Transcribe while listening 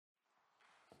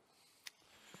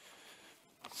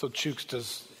So,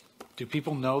 Chooks, do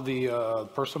people know the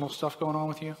personal stuff going on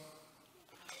with you?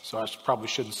 So I probably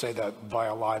shouldn't say that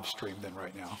via live stream then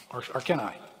right now. Or can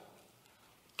I?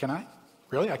 Can I?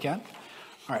 Really? I can?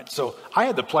 All right. So I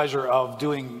had the pleasure of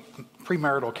doing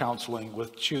premarital counseling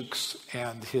with Chooks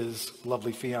and his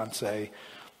lovely fiancée,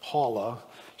 Paula.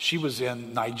 She was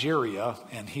in Nigeria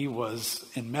and he was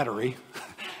in Metairie.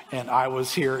 And I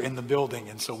was here in the building.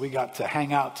 And so we got to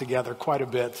hang out together quite a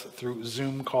bit through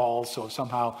Zoom calls. So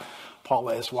somehow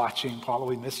Paula is watching. Paula,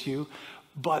 we miss you.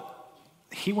 But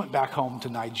he went back home to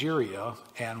Nigeria.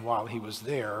 And while he was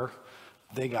there,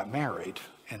 they got married.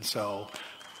 And so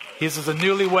his is a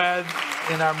newlywed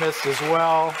in our midst as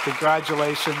well.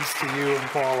 Congratulations to you and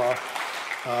Paula.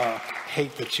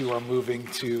 Hate that you are moving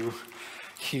to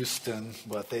Houston,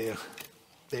 but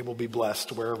they will be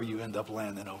blessed wherever you end up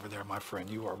landing over there, my friend.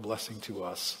 You are a blessing to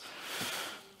us.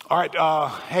 All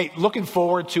right. Hey, looking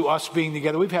forward to us being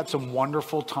together. We've had some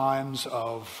wonderful times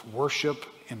of worship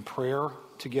and prayer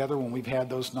together when we've had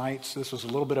those nights. This was a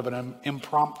little bit of an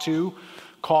impromptu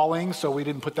calling, so we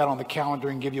didn't put that on the calendar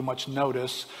and give you much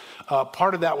notice.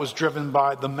 Part of that was driven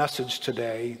by the message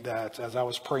today that, as I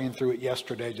was praying through it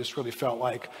yesterday, just really felt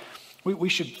like we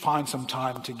should find some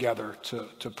time together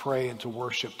to pray and to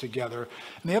worship together.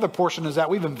 And the other portion is that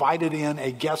we've invited in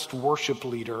a guest worship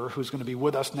leader who's going to be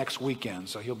with us next weekend.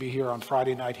 So he'll be here on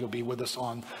Friday night. He'll be with us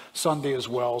on Sunday as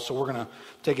well. So we're going to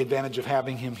take advantage of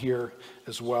having him here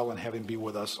as well and have him be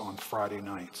with us on Friday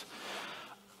night.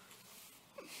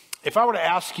 If I were to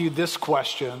ask you this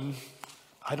question,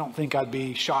 I don't think I'd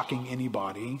be shocking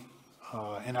anybody.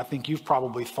 And I think you've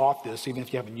probably thought this, even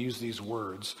if you haven't used these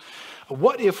words.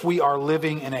 What if we are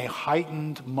living in a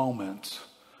heightened moment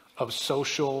of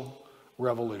social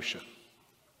revolution?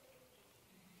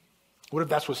 What if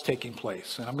that's what's taking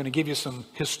place? And I'm going to give you some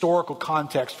historical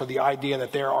context for the idea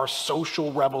that there are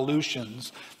social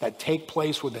revolutions that take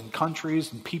place within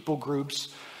countries and people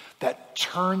groups that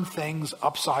turn things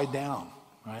upside down.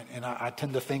 Right? And I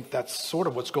tend to think that's sort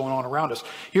of what's going on around us.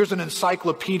 Here's an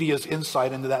encyclopedia's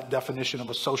insight into that definition of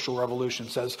a social revolution.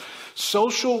 It says,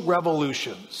 social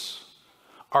revolutions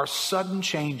are sudden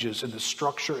changes in the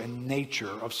structure and nature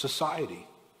of society.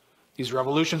 These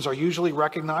revolutions are usually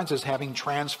recognized as having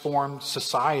transformed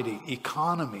society,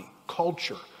 economy,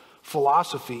 culture,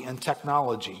 philosophy, and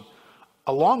technology,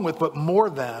 along with, but more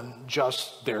than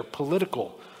just their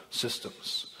political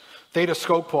systems. Theda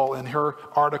Skocpol, in her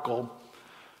article,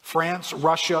 France,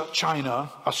 Russia, China,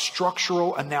 a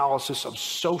structural analysis of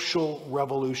social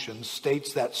revolutions,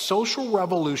 states that social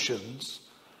revolution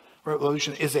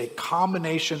is a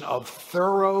combination of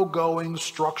thoroughgoing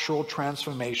structural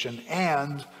transformation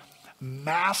and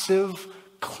massive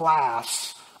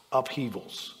class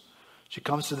upheavals. She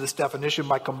comes to this definition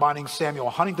by combining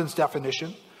Samuel Huntington's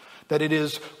definition that it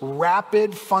is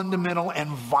rapid, fundamental, and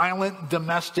violent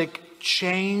domestic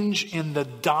change in the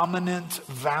dominant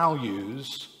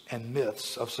values and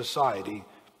myths of society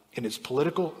in its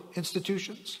political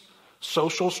institutions,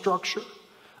 social structure,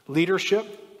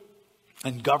 leadership,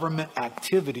 and government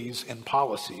activities and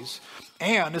policies.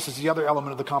 And this is the other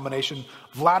element of the combination,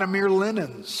 Vladimir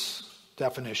Lenin's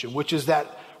definition, which is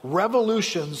that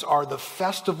revolutions are the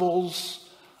festivals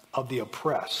of the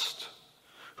oppressed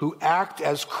who act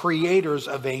as creators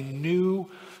of a new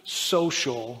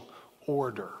social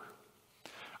order.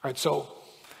 All right, so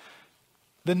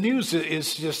the news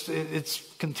is just, it's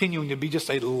continuing to be just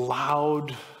a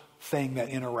loud thing that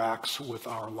interacts with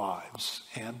our lives.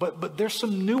 But there's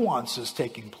some nuances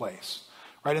taking place.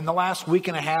 Right, in the last week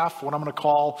and a half, what I'm going to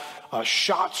call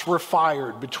shots were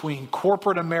fired between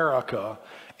corporate America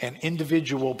and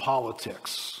individual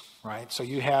politics. Right, so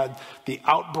you had the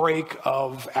outbreak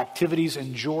of activities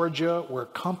in Georgia where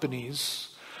companies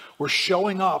were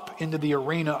showing up into the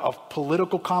arena of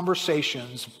political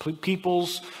conversations.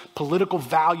 People's political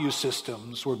value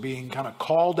systems were being kind of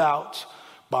called out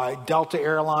by Delta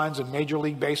Airlines and Major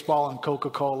League Baseball and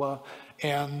Coca-Cola.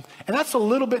 And that's a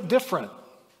little bit different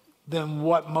than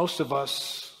what most of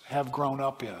us have grown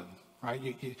up in,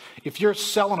 right? If you're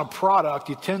selling a product,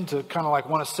 you tend to kind of like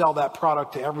want to sell that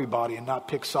product to everybody and not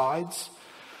pick sides.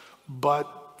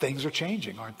 But things are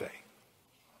changing, aren't they?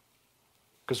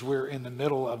 Because we're in the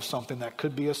middle of something that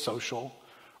could be a social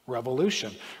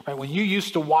revolution. Right? When you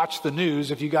used to watch the news,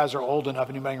 if you guys are old enough,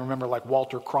 anybody remember like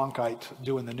Walter Cronkite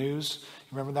doing the news?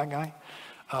 You remember that guy?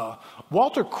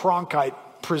 Walter Cronkite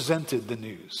presented the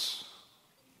news.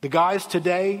 The guys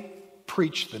today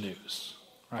preach the news.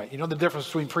 Right? You know the difference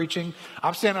between preaching?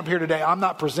 I'm standing up here today. I'm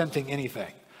not presenting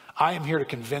anything. I am here to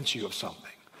convince you of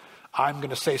something. I'm going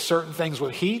to say certain things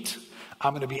with heat.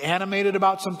 I'm going to be animated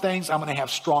about some things. I'm going to have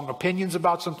strong opinions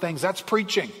about some things. That's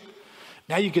preaching.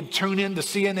 Now you can tune in to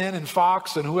CNN and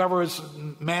Fox and whoever is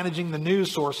managing the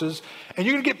news sources, and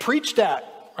you're going to get preached at,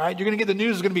 right? You're going to get the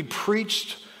news is going to be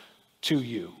preached to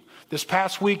you. This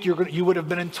past week, you would have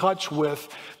been in touch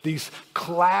with these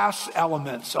class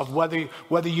elements of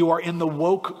whether you are in the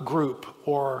woke group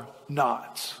or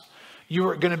not. You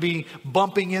are going to be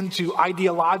bumping into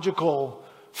ideological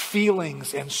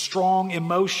feelings and strong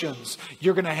emotions.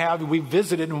 We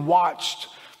visited and watched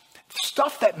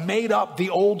stuff that made up the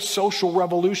old social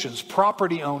revolutions,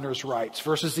 property owners' rights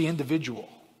versus the individual.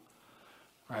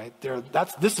 Right?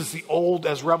 This is the old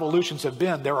as revolutions have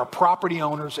been. There are property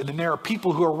owners, and then there are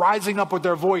people who are rising up with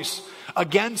their voice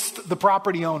against the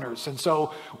property owners. And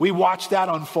so we watched that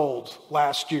unfold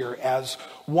last year as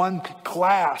one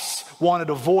class wanted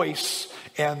a voice,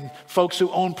 and folks who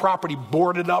own property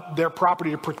boarded up their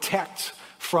property to protect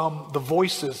from the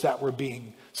voices that were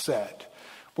being said.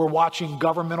 We're watching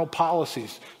governmental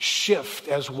policies shift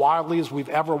as wildly as we've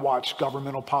ever watched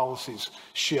governmental policies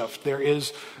shift. There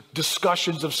is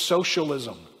discussions of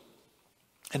socialism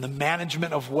and the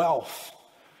management of wealth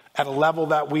at a level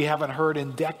that we haven't heard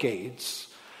in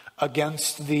decades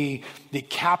against the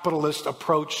capitalist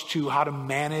approach to how to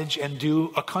manage and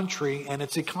do a country and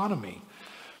its economy.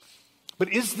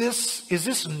 But is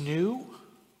this new?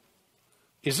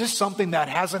 Is this something that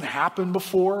hasn't happened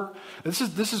before? This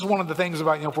is one of the things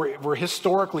about, if we're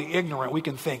historically ignorant, we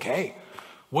can think, hey,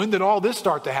 when did all this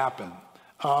start to happen?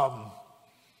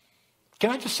 Can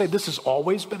I just say this has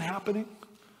always been happening?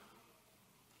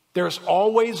 There's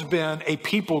always been a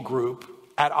people group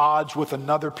at odds with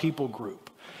another people group.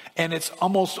 And it's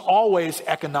almost always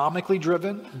economically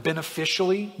driven,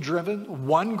 beneficially driven.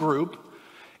 One group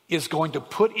is going to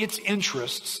put its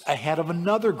interests ahead of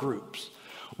another group's.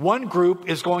 One group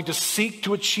is going to seek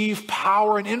to achieve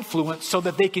power and influence so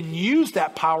that they can use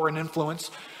that power and influence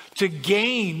to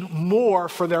gain more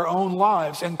for their own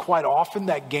lives. And quite often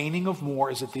that gaining of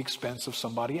more is at the expense of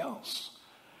somebody else.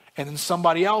 And then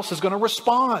somebody else is going to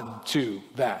respond to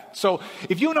that. So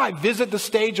if you and I visit the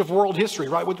stage of world history,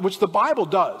 right, which the Bible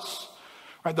does,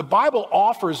 right, the Bible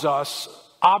offers us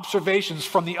observations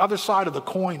from the other side of the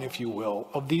coin, if you will,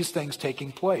 of these things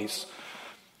taking place.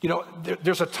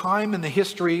 There's a time in the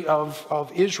history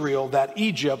of Israel that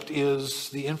Egypt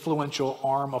is the influential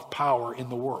arm of power in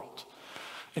the world.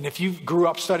 And if you grew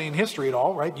up studying history at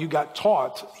all, right, you got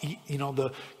taught,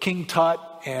 the King Tut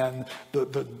and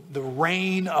the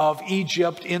reign of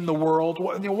Egypt in the world.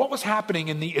 What was happening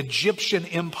in the Egyptian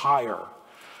empire?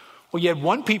 Well, you had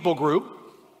one people group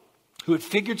who had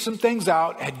figured some things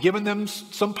out, had given them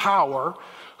some power,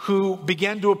 who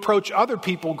began to approach other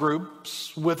people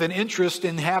groups with an interest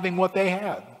in having what they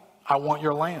had. I want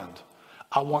your land.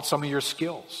 I want some of your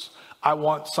skills. I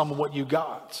want some of what you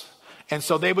got. And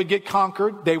so they would get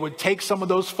conquered. They would take some of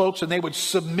those folks and they would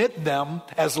submit them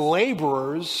as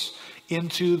laborers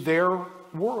into their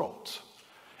world.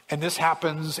 And this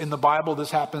happens in the Bible.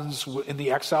 This happens in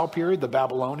the exile period, the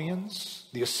Babylonians,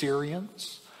 the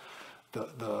Assyrians,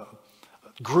 the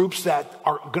groups that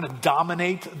are going to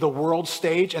dominate the world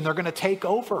stage, and they're going to take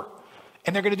over.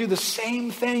 And they're going to do the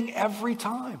same thing every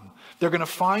time. They're going to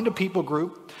find a people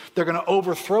group, they're going to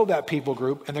overthrow that people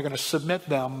group, and they're going to submit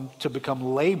them to become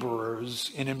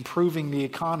laborers in improving the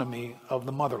economy of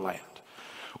the motherland.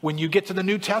 When you get to the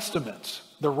New Testament,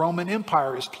 the Roman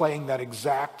Empire is playing that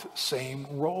exact same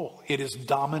role. It is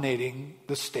dominating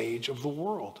the stage of the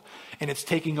world, and it's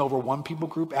taking over one people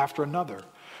group after another.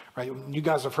 Right? You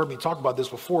guys have heard me talk about this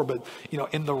before, but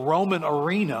in the Roman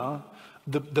arena,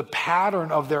 the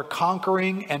pattern of their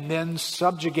conquering and then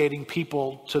subjugating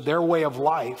people to their way of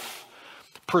life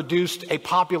produced a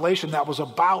population that was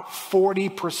about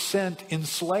 40%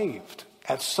 enslaved.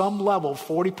 At some level,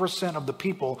 40% of the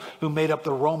people who made up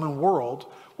the Roman world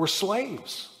were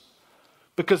slaves.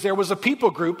 Because there was a people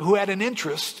group who had an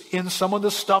interest in some of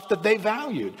the stuff that they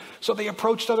valued. So they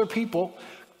approached other people,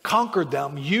 conquered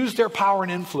them, used their power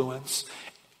and influence,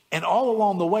 and all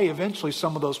along the way, eventually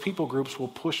some of those people groups will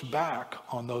push back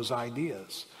on those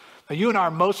ideas. Now, you and I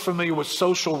are most familiar with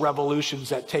social revolutions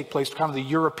that take place, kind of the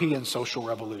European social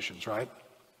revolutions, right?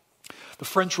 The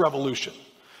French Revolution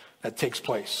that takes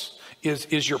place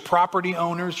is your property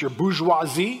owners, your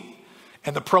bourgeoisie,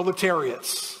 and the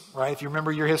proletariats, right? If you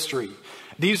remember your history.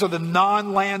 These are the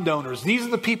non-landowners. These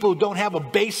are the people who don't have a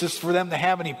basis for them to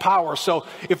have any power. So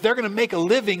if they're going to make a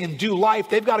living and do life,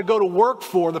 they've got to go to work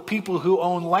for the people who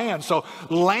own land. So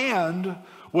land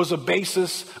was a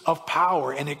basis of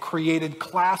power, and it created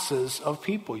classes of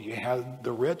people. You had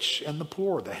the rich and the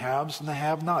poor, the haves and the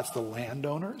have-nots, the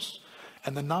landowners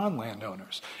and the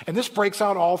non-landowners. And this breaks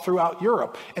out all throughout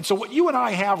Europe. And so what you and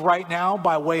I have right now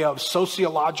by way of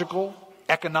sociological,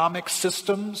 economic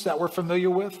systems that we're familiar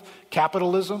with,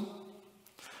 capitalism,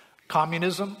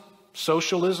 communism,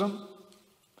 socialism.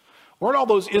 Where'd all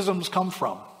those isms come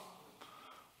from?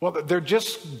 Well, they're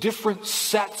just different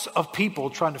sets of people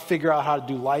trying to figure out how to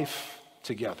do life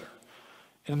together.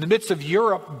 In the midst of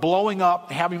Europe blowing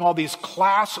up, having all these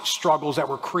class struggles that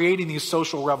were creating these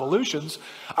social revolutions,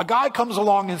 a guy comes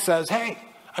along and says, hey,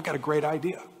 I got a great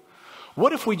idea.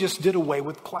 What if we just did away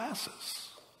with classes?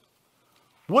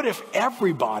 What if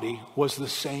everybody was the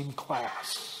same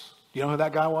class? You know who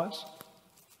that guy was?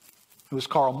 It was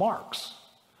Karl Marx.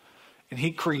 And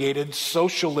he created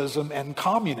socialism and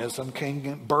communism,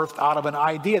 came birthed out of an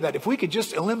idea that if we could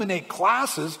just eliminate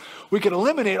classes, we could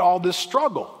eliminate all this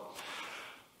struggle.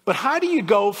 But how do you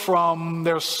go from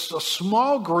there's a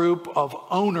small group of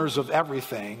owners of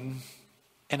everything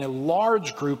and a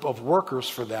large group of workers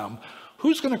for them?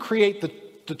 Who's going to create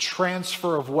the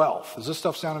transfer of wealth? Is this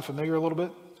stuff sounding familiar a little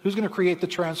bit? Who's going to create the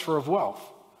transfer of wealth?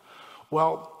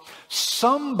 Well,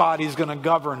 somebody's going to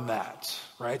govern that,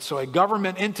 right? So a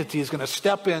government entity is going to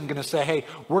step in, going to say, hey,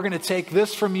 we're going to take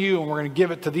this from you and we're going to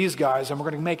give it to these guys and we're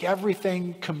going to make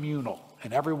everything communal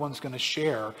and everyone's going to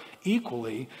share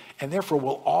equally and therefore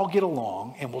we'll all get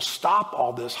along and we'll stop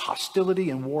all this hostility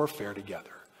and warfare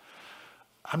together.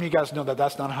 How many of you guys know that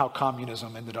that's not how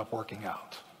communism ended up working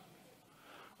out?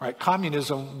 Right?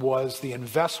 Communism was the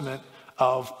investment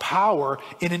of power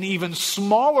in an even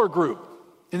smaller group.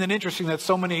 Isn't it interesting that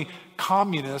so many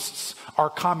communists are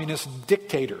communist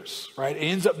dictators, right? It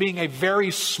ends up being a very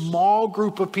small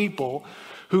group of people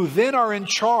who then are in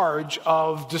charge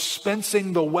of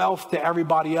dispensing the wealth to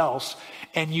everybody else,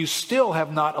 and you still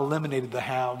have not eliminated the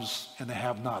haves and the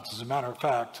have-nots. As a matter of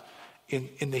fact,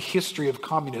 in the history of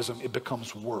communism, it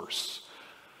becomes worse.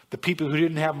 The people who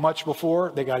didn't have much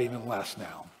before, they got even less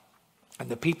now. And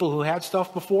the people who had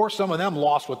stuff before, some of them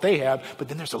lost what they had, but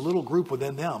then there's a little group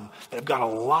within them that have got a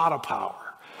lot of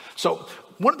power. So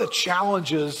one of the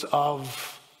challenges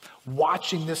of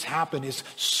watching this happen is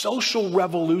social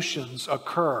revolutions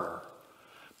occur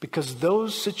because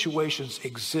those situations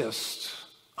exist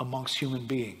amongst human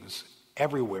beings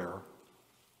everywhere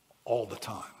all the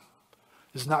time.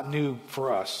 This is not new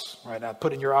for us, right? I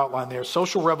put in your outline there,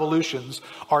 social revolutions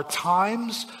are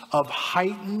times of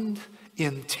heightened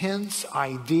intense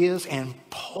ideas and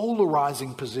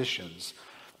polarizing positions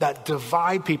that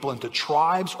divide people into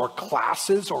tribes or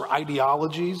classes or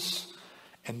ideologies,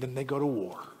 and then they go to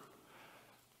war.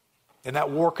 And that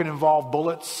war can involve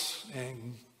bullets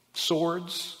and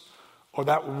swords, or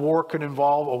that war could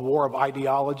involve a war of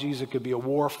ideologies. It could be a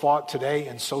war fought today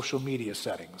in social media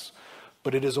settings.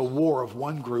 But it is a war of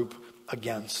one group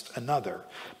against another.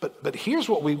 But here's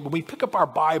what when we pick up our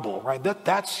Bible, right?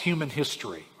 That's human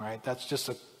history, right? That's just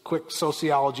a quick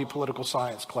sociology, political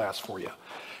science class for you.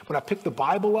 When I pick the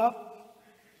Bible up,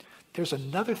 there's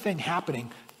another thing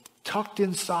happening tucked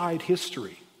inside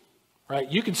history, right?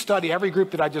 You can study every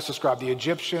group that I just described, the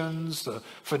Egyptians, the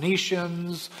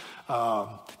Phoenicians, the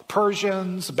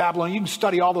Persians, the Babylonians. You can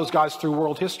study all those guys through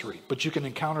world history, but you can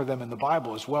encounter them in the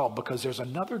Bible as well because there's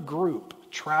another group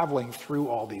traveling through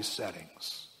all these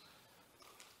settings.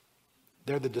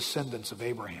 They're the descendants of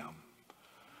Abraham.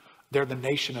 They're the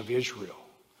nation of Israel.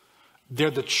 They're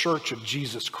the church of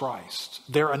Jesus Christ.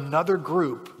 They're another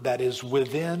group that is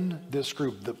within this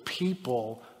group. The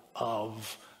people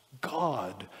of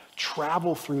God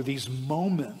travel through these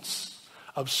moments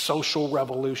of social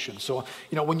revolution. So,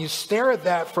 when you stare at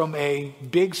that from a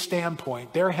big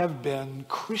standpoint, there have been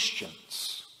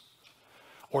Christians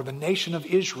or the nation of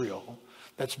Israel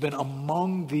that's been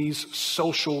among these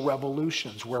social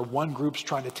revolutions where one group's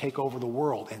trying to take over the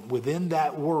world. And within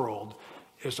that world,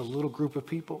 there's a little group of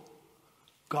people.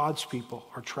 God's people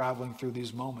are traveling through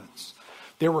these moments.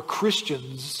 There were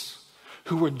Christians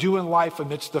who were doing life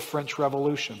amidst the French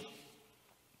Revolution.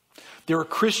 There were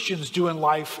Christians doing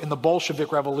life in the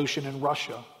Bolshevik Revolution in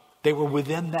Russia. They were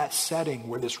within that setting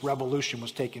where this revolution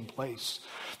was taking place.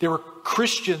 There were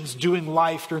Christians doing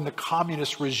life during the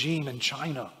communist regime in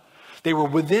China. They were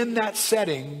within that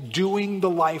setting doing the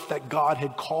life that God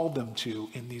had called them to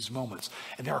in these moments.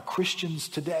 And there are Christians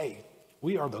today.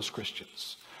 We are those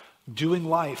Christians doing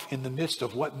life in the midst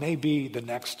of what may be the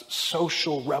next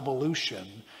social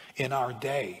revolution in our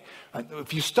day.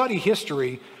 If you study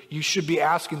history, you should be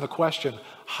asking the question,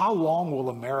 how long will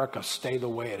America stay the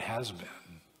way it has been?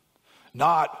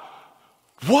 Not,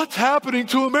 what's happening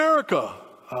to America?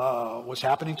 What's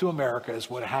happening to America is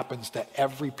what happens to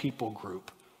every people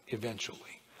group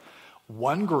eventually.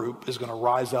 One group is going to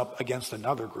rise up against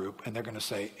another group, and they're going to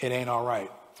say, it ain't all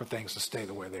right for things to stay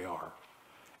the way they are.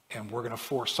 And we're going to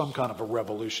force some kind of a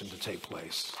revolution to take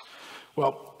place.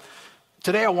 Well,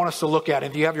 Today I want us to look at,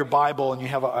 if you have your Bible and you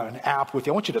have an app with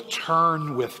you, I want you to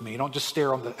turn with me. Don't just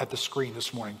stare at the screen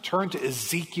this morning. Turn to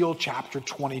Ezekiel chapter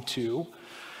 22.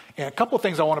 And a couple of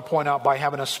things I want to point out by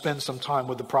having us spend some time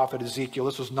with the prophet Ezekiel.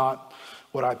 This was not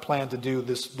what I planned to do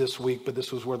this week, but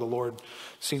this was where the Lord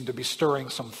seemed to be stirring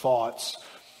some thoughts.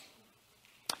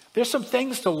 There's some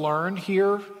things to learn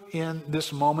here in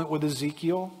this moment with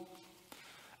Ezekiel.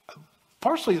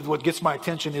 Partially what gets my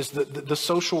attention is the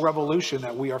social revolution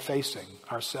that we are facing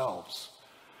ourselves.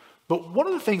 But one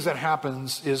of the things that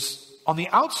happens is on the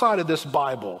outside of this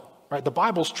Bible, right? The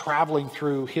Bible's traveling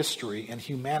through history and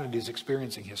humanity is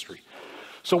experiencing history.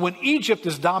 So when Egypt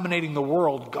is dominating the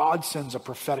world, God sends a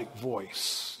prophetic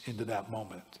voice into that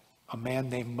moment. A man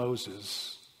named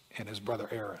Moses and his brother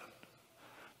Aaron.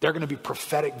 They're going to be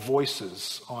prophetic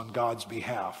voices on God's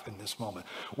behalf in this moment.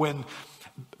 When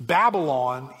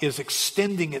Babylon is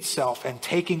extending itself and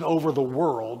taking over the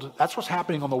world, that's what's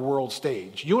happening on the world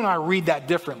stage. You and I read that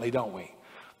differently, don't we?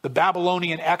 The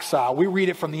Babylonian exile, we read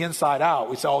it from the inside out.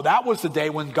 We say, oh, that was the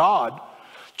day when God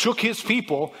took his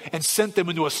people and sent them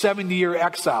into a 70-year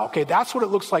exile. Okay, that's what it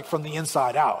looks like from the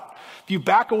inside out. If you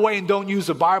back away and don't use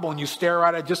the Bible and you stare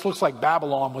at it, it just looks like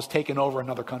Babylon was taking over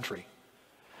another country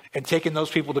and taking those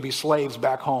people to be slaves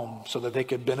back home so that they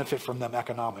could benefit from them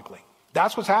economically.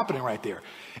 That's what's happening right there.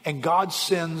 And God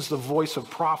sends the voice of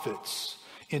prophets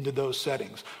into those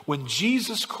settings. When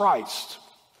Jesus Christ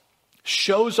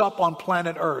shows up on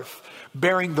planet Earth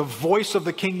bearing the voice of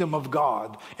the kingdom of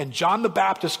God, and John the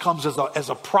Baptist comes as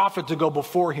a prophet to go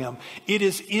before him, it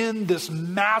is in this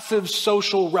massive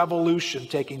social revolution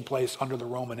taking place under the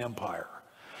Roman Empire.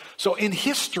 So in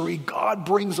history, God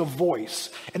brings a voice.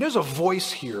 And there's a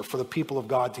voice here for the people of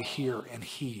God to hear and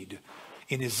heed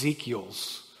in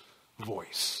Ezekiel's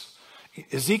voice.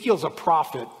 Ezekiel's a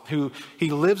prophet who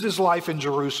he lives his life in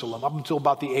Jerusalem up until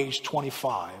about the age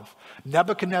 25.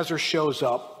 Nebuchadnezzar shows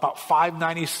up about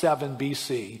 597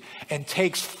 BC and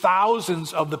takes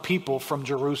thousands of the people from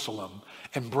Jerusalem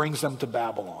and brings them to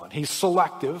Babylon. He's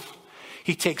selective.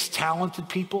 He takes talented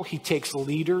people. He takes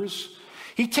leaders.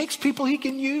 He takes people he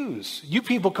can use. You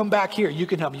people come back here. You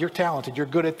can help me. You're talented. You're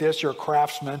good at this. You're a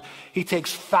craftsman. He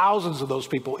takes thousands of those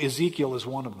people. Ezekiel is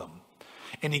one of them.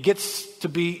 And he gets to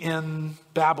be in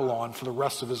Babylon for the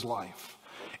rest of his life.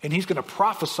 And he's going to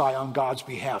prophesy on God's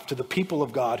behalf to the people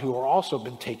of God who are also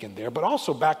been taken there, but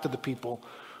also back to the people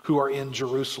who are in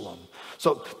Jerusalem.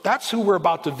 So that's who we're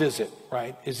about to visit,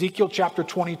 right? Ezekiel chapter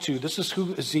 22. This is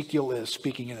who Ezekiel is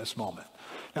speaking in this moment.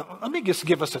 Now, let me just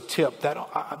give us a tip that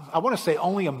I want to say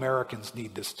only Americans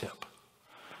need this tip.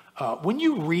 When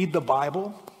you read the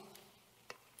Bible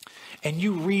and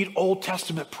you read Old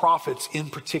Testament prophets in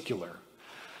particular,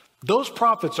 those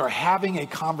prophets are having a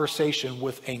conversation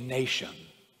with a nation.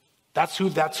 That's who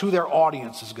their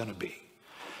audience is going to be.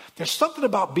 There's something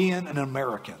about being an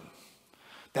American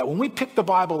that when we pick the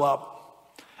Bible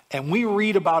up and we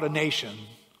read about a nation,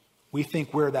 we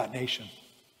think we're that nation.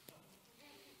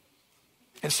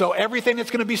 And so everything that's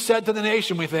going to be said to the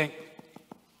nation, we think,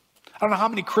 I don't know how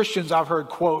many Christians I've heard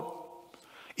quote,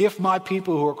 if my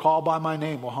people who are called by my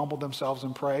name will humble themselves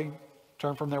and pray,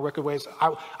 turn from their wicked ways,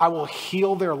 I will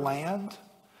heal their land.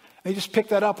 They just pick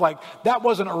that up like that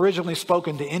wasn't originally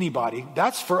spoken to anybody.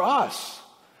 That's for us.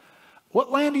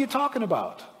 What land are you talking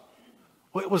about?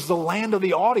 Well, it was the land of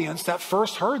the audience that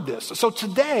first heard this. So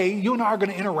today, you and I are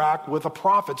going to interact with a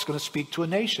prophet that's going to speak to a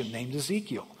nation named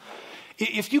Ezekiel.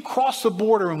 If you cross the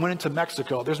border and went into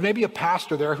Mexico, there's maybe a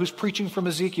pastor there who's preaching from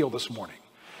Ezekiel this morning.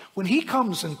 When he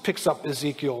comes and picks up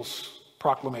Ezekiel's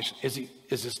proclamation, is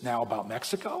this now about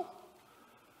Mexico?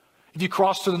 If you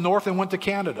cross to the north and went to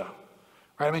Canada,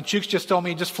 right? I mean, Chooks just told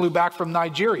me he just flew back from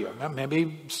Nigeria. Maybe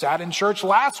he sat in church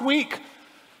last week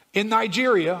in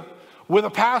Nigeria with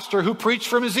a pastor who preached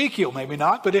from Ezekiel. Maybe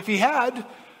not, but if he had,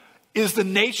 is the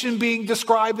nation being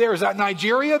described there? Is that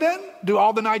Nigeria then? Do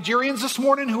all the Nigerians this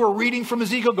morning who are reading from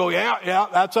Ezekiel go, yeah,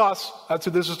 that's us. That's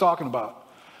who this is talking about.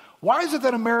 Why is it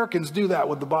that Americans do that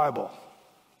with the Bible?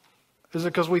 Is it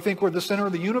because we think we're the center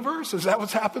of the universe? Is that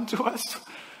what's happened to us?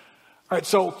 All right,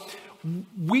 so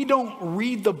we don't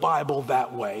read the Bible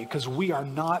that way because we are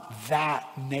not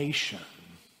that nation.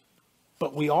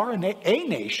 But we are a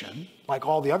nation like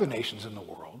all the other nations in the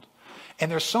world.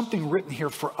 And there's something written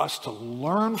here for us to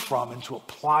learn from and to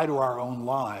apply to our own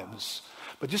lives.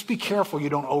 But just be careful you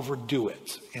don't overdo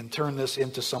it and turn this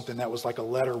into something that was like a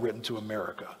letter written to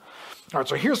America. All right,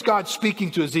 so here's God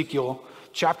speaking to Ezekiel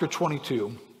chapter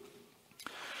 22,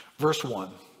 verse 1.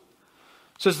 It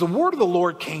says, the word of the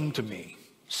Lord came to me,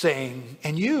 saying,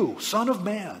 and you, son of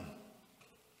man,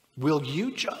 will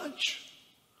you judge?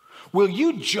 Will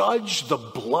you judge the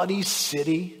bloody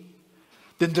city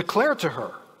Then declare to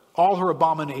her all her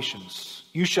abominations.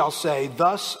 You shall say,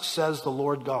 thus says the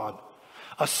Lord God,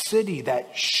 a city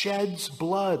that sheds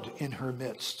blood in her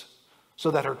midst,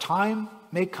 so that her time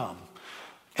may come,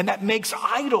 and that makes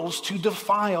idols to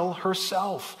defile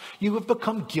herself. You have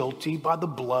become guilty by the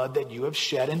blood that you have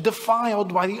shed, and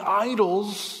defiled by the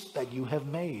idols that you have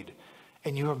made.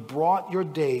 And you have brought your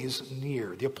days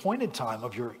near. The appointed time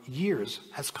of your years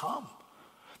has come.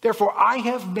 Therefore, I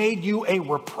have made you a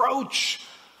reproach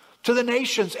to the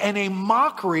nations and a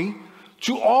mockery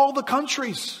to all the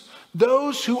countries.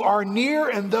 Those who are near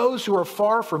and those who are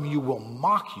far from you will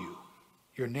mock you.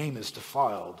 Your name is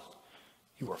defiled.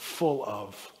 You are full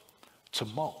of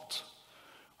tumult.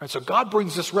 Right, so God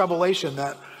brings this revelation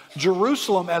that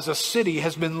Jerusalem as a city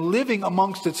has been living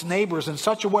amongst its neighbors in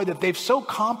such a way that they've so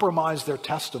compromised their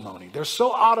testimony. They're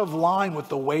so out of line with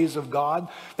the ways of God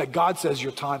that God says,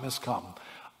 your time has come.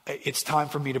 It's time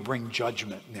for me to bring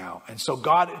judgment now. And so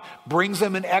God brings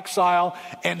them in exile,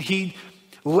 and he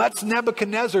lets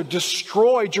Nebuchadnezzar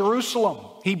destroy Jerusalem.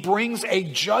 He brings a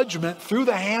judgment through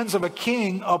the hands of a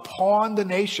king upon the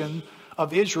nation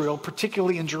of Israel,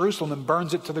 particularly in Jerusalem, and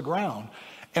burns it to the ground.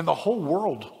 And the whole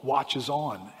world watches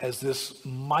on as this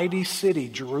mighty city,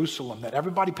 Jerusalem, that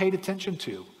everybody paid attention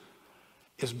to,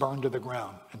 is burned to the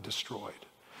ground and destroyed.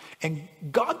 And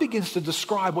God begins to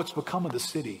describe what's become of the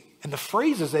city. And the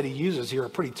phrases that he uses here are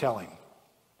pretty telling.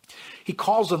 He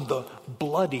calls them the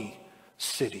bloody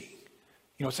city.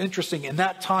 You know, it's interesting, in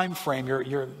that time frame,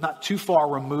 you're not too far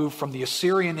removed from the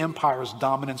Assyrian Empire's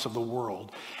dominance of the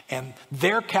world. And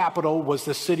their capital was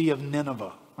the city of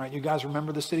Nineveh. Right? You guys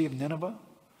remember the city of Nineveh?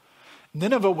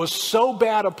 Nineveh was so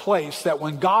bad a place that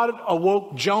when God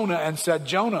awoke Jonah and said,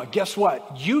 Jonah, guess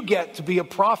what? You get to be a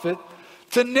prophet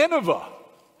to Nineveh.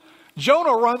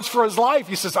 Jonah runs for his life.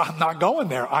 He says, I'm not going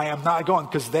there. I am not going,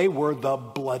 because they were the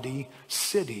bloody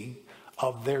city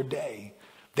of their day.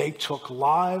 They took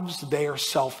lives, their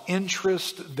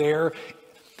self-interest, their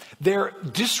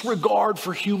disregard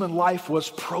for human life was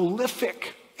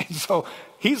prolific. And so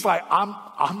he's like,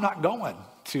 I'm not going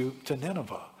to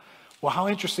Nineveh. Well, how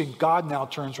interesting. God now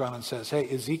turns around and says, hey,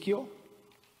 Ezekiel,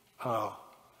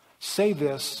 say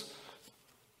this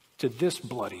to this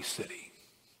bloody city.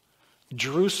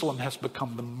 Jerusalem has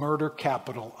become the murder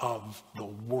capital of the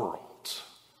world.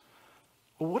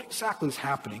 Well, what exactly is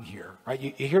happening here?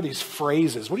 Right? You hear these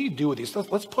phrases. What do you do with these?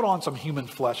 Let's put on some human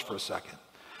flesh for a second.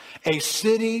 A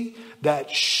city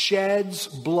that sheds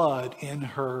blood in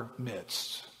her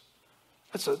midst.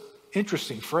 That's an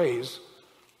interesting phrase.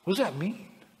 What does that mean?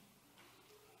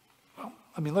 Well,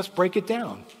 I mean, let's break it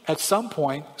down. At some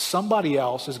point, somebody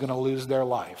else is going to lose their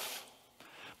life.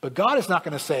 But God is not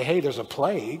going to say, hey, there's a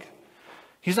plague.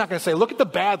 He's not going to say, look at the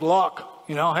bad luck.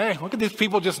 You know, hey, look at these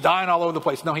people just dying all over the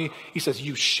place. No, he says,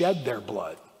 you shed their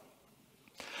blood.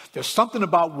 There's something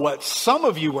about what some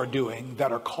of you are doing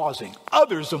that are causing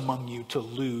others among you to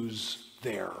lose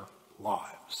their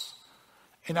lives.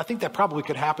 And I think that probably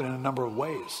could happen in a number of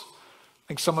ways. I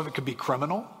think some of it could be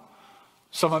criminal.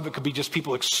 Some of it could be just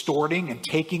people extorting and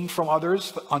taking from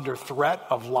others under threat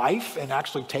of life and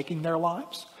actually taking their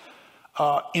lives.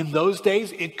 In those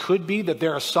days, it could be that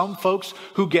there are some folks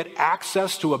who get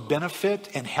access to a benefit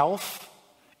and health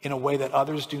in a way that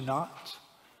others do not.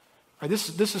 Right?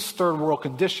 This is third world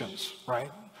conditions,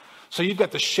 right? So you've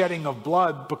got the shedding of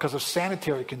blood because of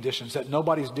sanitary conditions that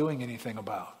nobody's doing anything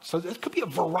about. So there could be a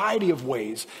variety of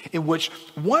ways in which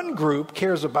one group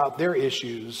cares about their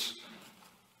issues,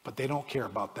 but they don't care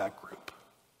about that group.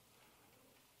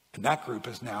 And that group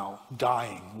is now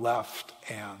dying left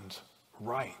and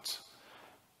right.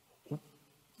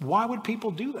 Why would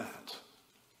people do that?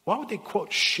 Why would they,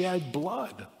 quote, shed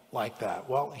blood like that?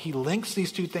 Well, he links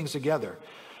these two things together.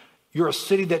 You're a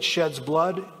city that sheds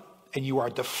blood, and you are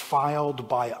defiled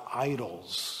by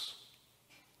idols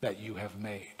that you have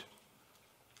made.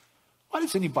 Why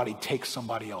does anybody take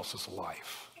somebody else's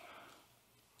life?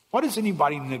 Why does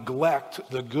anybody neglect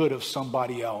the good of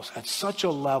somebody else at such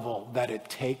a level that it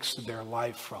takes their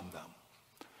life from them?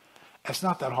 It's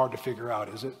not that hard to figure out,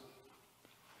 is it?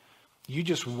 You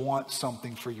just want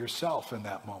something for yourself in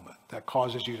that moment that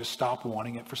causes you to stop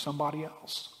wanting it for somebody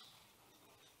else.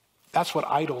 That's what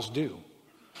idols do.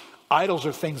 Idols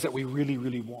are things that we really,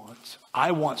 really want.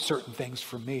 I want certain things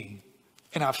for me,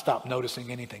 and I've stopped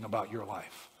noticing anything about your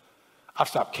life. I've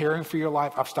stopped caring for your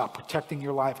life. I've stopped protecting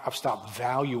your life. I've stopped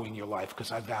valuing your life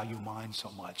because I value mine so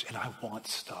much, and I want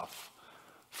stuff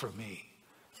for me.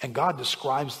 And God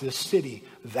describes this city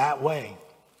that way.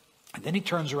 And then he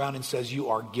turns around and says,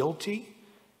 you are guilty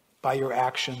by your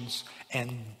actions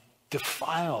and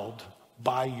defiled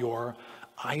by your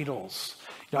idols.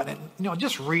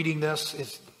 Just reading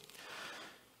this,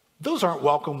 Those aren't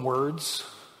welcome words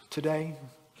today.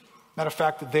 Matter of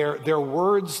fact, they're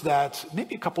words that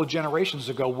maybe a couple of generations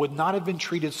ago would not have been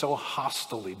treated so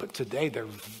hostilely, but today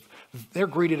they're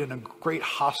greeted in a great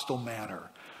hostile manner.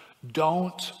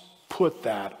 Don't put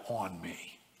that on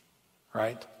me,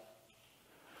 right?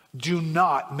 Do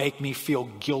not make me feel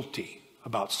guilty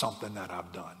about something that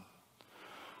I've done.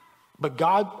 But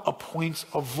God appoints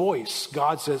a voice.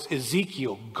 God says,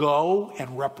 Ezekiel, go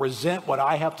and represent what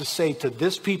I have to say to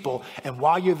this people. And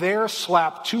while you're there,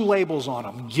 slap 2 labels on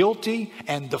them, guilty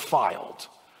and defiled.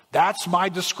 That's my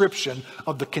description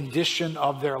of the condition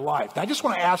of their life. Now, I just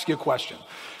want to ask you a question.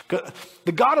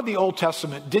 The God of the Old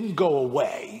Testament didn't go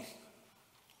away.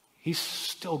 He's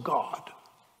still God.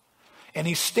 And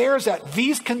he stares at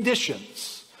these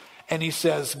conditions and he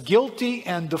says, guilty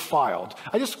and defiled.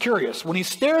 I'm just curious, when he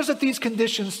stares at these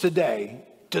conditions today,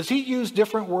 does he use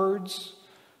different words?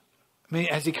 I mean,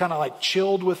 has he kind of like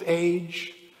chilled with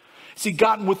age? Has he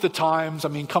gotten with the times? I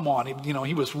mean, come on,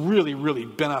 he was really, really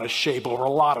bent out of shape over a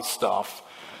lot of stuff.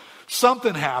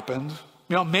 Something happened,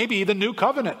 maybe the new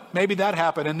covenant, maybe that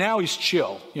happened, and now he's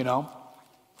chill,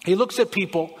 He looks at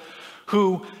people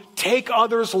who take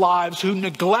others' lives, who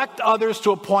neglect others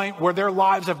to a point where their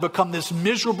lives have become this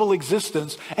miserable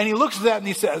existence. And he looks at that and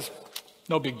he says,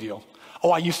 no big deal.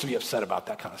 Oh, I used to be upset about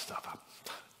that kind of stuff.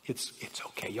 It's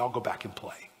okay. Y'all go back and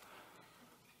play.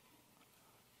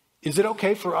 Is it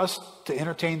okay for us to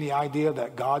entertain the idea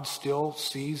that God still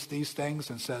sees these things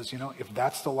and says, if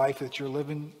that's the life that you're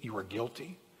living, you are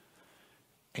guilty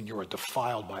and you are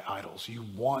defiled by idols. You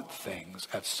want things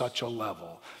at such a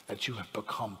level that you have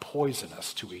become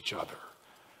poisonous to each other.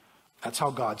 That's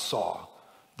how God saw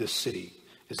this city.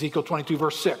 Ezekiel 22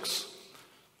 verse 6.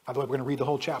 By the way, we're going to read the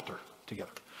whole chapter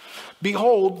together.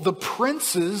 Behold, the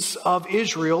princes of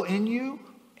Israel in you,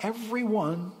 every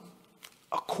one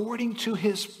according to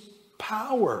his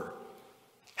power,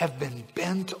 have been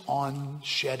bent on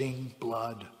shedding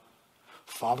blood.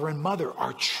 Father and mother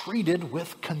are treated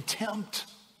with contempt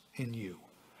in you.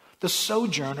 The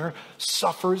sojourner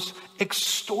suffers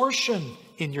extortion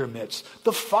in your midst.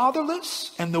 The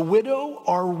fatherless and the widow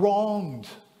are wronged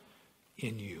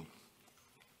in you.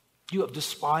 You have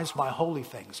despised my holy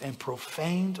things and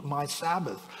profaned my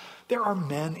Sabbath. There are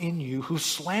men in you who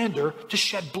slander to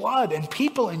shed blood, and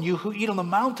people in you who eat on the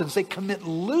mountains. They commit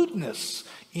lewdness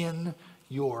in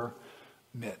your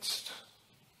midst.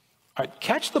 All right,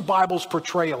 catch the Bible's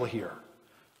portrayal here.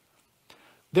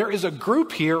 There is a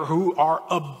group here who are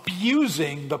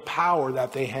abusing the power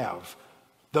that they have.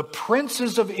 The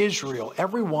princes of Israel,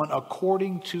 everyone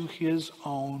according to his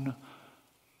own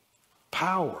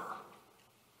power.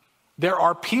 There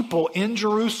are people in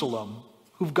Jerusalem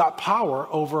who've got power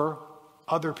over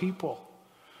other people.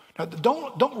 Now,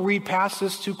 don't read past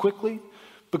this too quickly,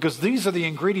 because these are the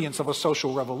ingredients of a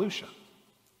social revolution.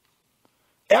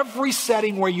 Every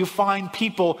setting where you find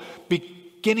people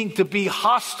beginning to be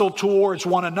hostile towards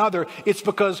one another, it's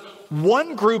because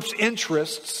one group's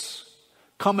interests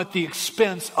come at the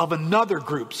expense of another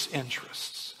group's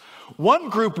interests. One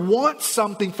group wants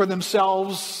something for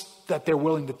themselves that they're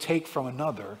willing to take from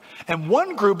another. And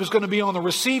one group is going to be on the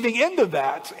receiving end of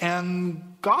that,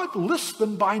 and God lists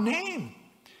them by name.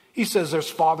 He says there's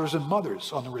fathers and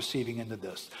mothers on the receiving end of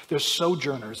this. There's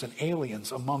sojourners and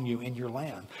aliens among you in your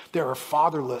land. There are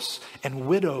fatherless and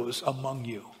widows among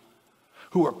you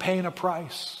who are paying a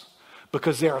price,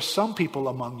 because there are some people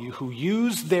among you who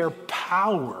use their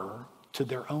power to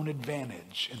their own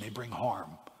advantage and they bring harm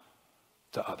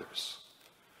to others.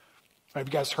 Have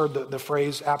you guys heard the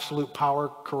phrase, absolute power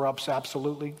corrupts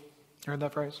absolutely? You heard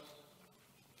that phrase?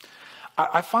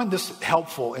 I find this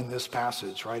helpful in this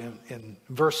passage, right? In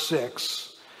verse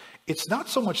 6, it's not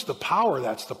so much the power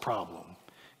that's the problem.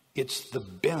 It's the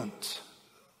bent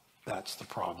that's the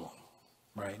problem,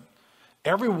 right?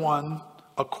 Everyone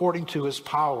according to his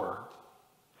power,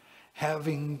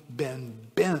 having been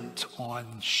bent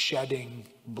on shedding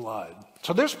blood.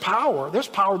 So there's power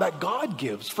that God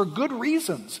gives for good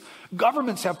reasons.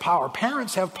 Governments have power,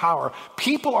 parents have power,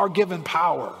 people are given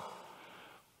power.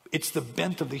 It's the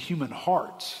bent of the human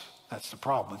heart that's the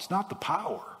problem. It's not the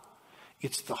power.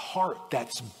 It's the heart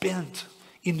that's bent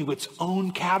into its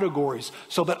own categories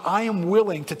so that I am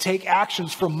willing to take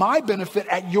actions for my benefit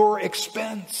at your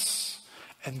expense.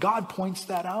 And God points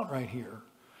that out right here.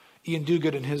 Ian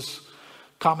Duguid in his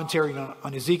commentary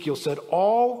on Ezekiel said,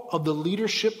 all of the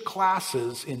leadership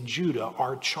classes in Judah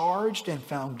are charged and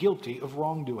found guilty of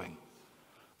wrongdoing.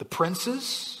 The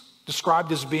princes,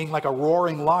 described as being like a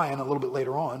roaring lion a little bit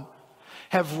later on,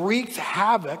 have wreaked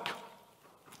havoc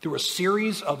through a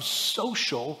series of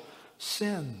social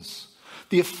sins.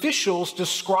 The officials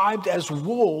described as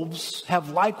wolves have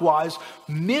likewise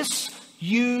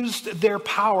misused their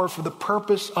power for the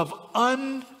purpose of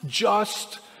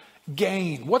unjust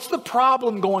gain. What's the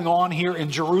problem going on here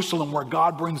in Jerusalem where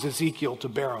God brings Ezekiel to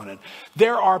bear on it?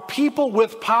 There are people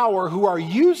with power who are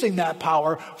using that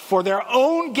power for their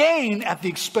own gain at the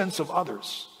expense of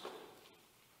others.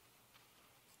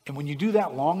 And when you do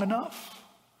that long enough,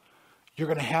 you're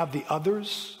going to have the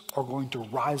others are going to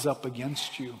rise up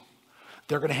against you.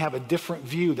 They're going to have a different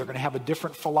view. They're going to have a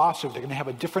different philosophy. They're going to have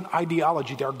a different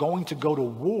ideology. They're going to go to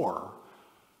war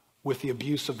with the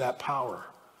abuse of that power.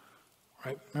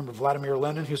 Right? Remember Vladimir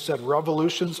Lenin, who said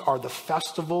revolutions are the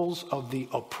festivals of the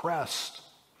oppressed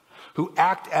who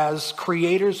act as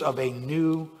creators of a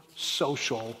new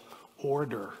social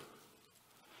order.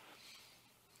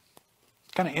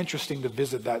 It's kind of interesting to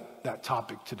visit that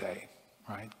topic today,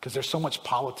 right? Because there's so much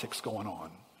politics going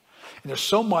on. And there's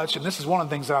so much, and this is one of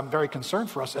the things that I'm very concerned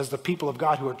for us as the people of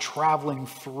God who are traveling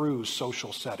through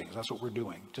social settings. That's what we're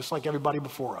doing, just like everybody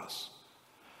before us.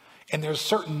 And there's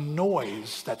certain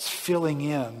noise that's filling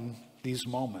in these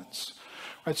moments.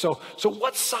 Right? So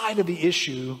what side of the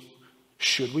issue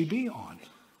should we be on?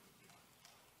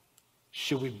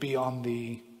 Should we be on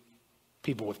the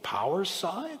people with power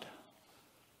side?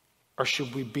 Or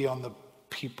should we be on the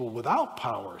people without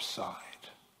power side?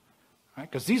 Right?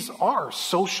 Because these are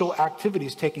social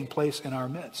activities taking place in our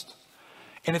midst.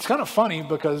 And it's kind of funny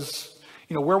because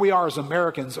where we are as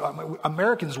Americans,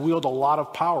 Americans wield a lot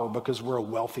of power because we're a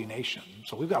wealthy nation.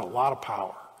 So we've got a lot of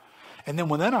power. And then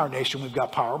within our nation, we've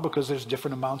got power because there's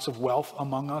different amounts of wealth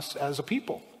among us as a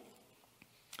people.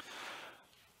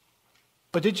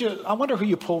 But I wonder who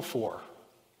you pull for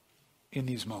in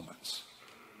these moments.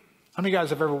 How many of you guys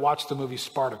have ever watched the movie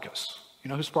Spartacus? You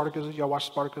know who Spartacus is? Y'all watch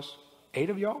Spartacus? 8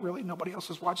 of y'all? Really? Nobody else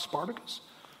has watched Spartacus?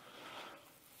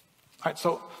 All right,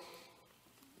 so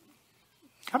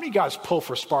how many of you guys pull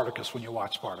for Spartacus when you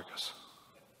watch Spartacus?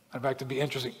 In fact, it'd be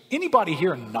interesting. Anybody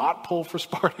here not pull for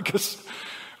Spartacus?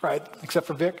 Right? Except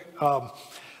for Vic.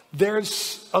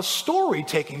 There's a story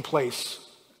taking place.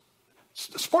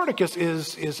 Spartacus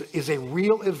is a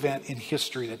real event in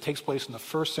history that takes place in the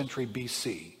 1st century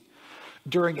BC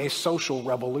during a social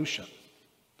revolution.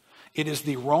 It is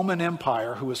the Roman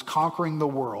Empire who is conquering the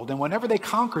world. And whenever they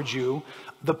conquered you,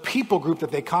 the people group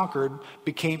that they conquered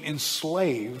became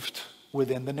enslaved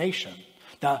within the nation.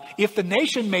 Now, if the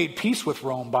nation made peace with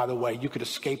Rome, by the way, you could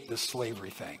escape this slavery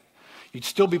thing. You'd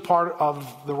still be part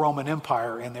of the Roman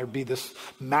Empire and there'd be this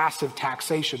massive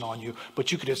taxation on you,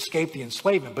 but you could escape the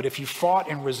enslavement. But if you fought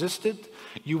and resisted,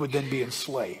 you would then be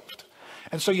enslaved.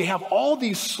 And so you have all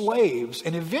these slaves,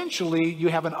 and eventually you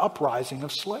have an uprising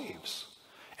of slaves.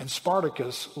 And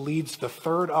Spartacus leads the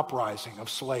 3rd uprising of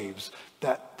slaves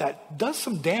that does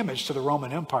some damage to the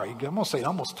Roman Empire. You can almost say it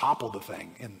almost toppled the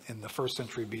thing in the 1st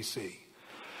century BC.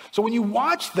 So when you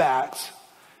watch that,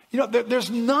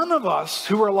 there's none of us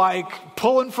who are like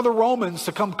pulling for the Romans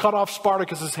to come cut off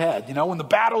Spartacus's head. When the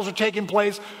battles are taking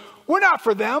place, we're not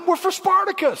for them, we're for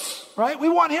Spartacus, right? We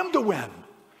want him to win.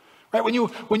 Right? When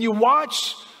you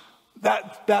watch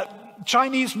that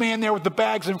Chinese man there with the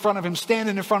bags in front of him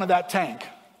standing in front of that tank,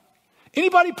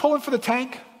 anybody pulling for the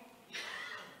tank?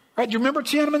 Right? Do you remember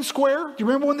Tiananmen Square? Do you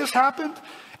remember when this happened?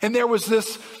 And there was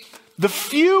the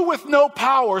few with no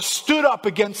power stood up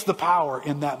against the power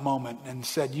in that moment and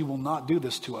said, you will not do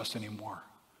this to us anymore.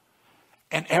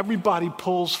 And everybody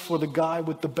pulls for the guy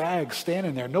with the bag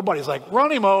standing there. Nobody's like,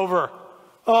 run him over.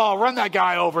 Oh, run that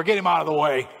guy over. Get him out of the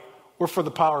way. We're for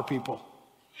the power people.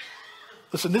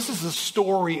 Listen, this is the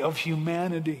story of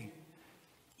humanity.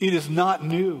 It is not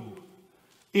new.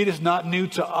 It is not new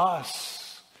to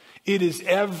us. It is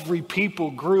every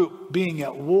people group being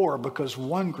at war because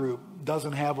one group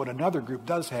doesn't have what another group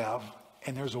does have,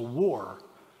 and there's a war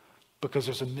because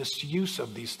there's a misuse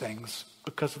of these things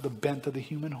because of the bent of the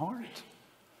human heart.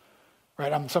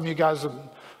 Right? Some of you guys have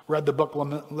read the book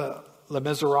Les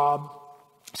Miserables,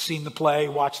 seen the play,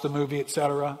 watched the movie,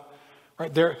 etc.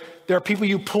 Right? There are people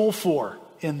you pull for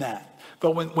in that.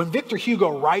 But when Victor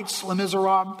Hugo writes Les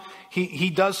Miserables,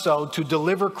 he does so to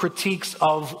deliver critiques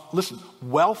of,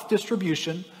 wealth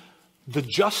distribution, the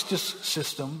justice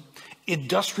system,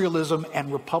 industrialism,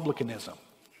 and republicanism.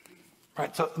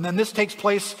 Right? So, and then this takes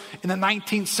place in the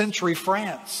 19th century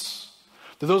France.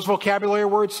 Do those vocabulary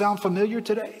words sound familiar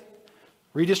today?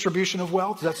 Redistribution of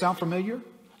wealth, does that sound familiar?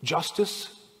 Justice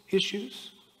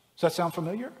issues, does that sound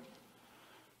familiar?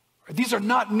 These are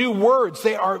not new words.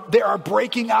 They are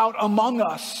breaking out among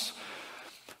us.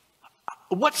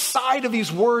 What side of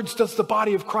these words does the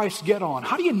body of Christ get on?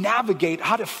 How do you navigate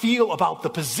how to feel about the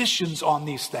positions on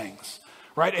these things?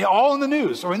 right? All in the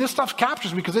news. I mean, this stuff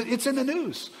captures me because it's in the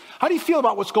news. How do you feel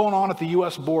about what's going on at the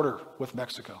U.S. border with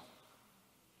Mexico?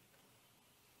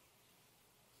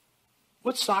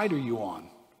 What side are you on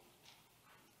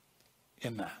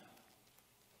in that?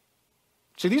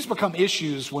 See, these become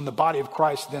issues when the body of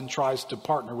Christ then tries to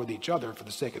partner with each other for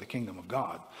the sake of the kingdom of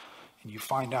God. And you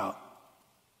find out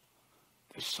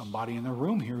there's somebody in the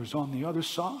room here who's on the other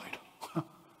side.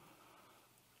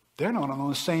 They're not on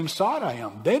the same side I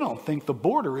am. They don't think the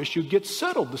border issue gets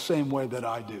settled the same way that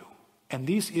I do. And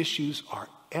these issues are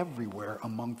everywhere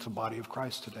amongst the body of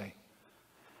Christ today.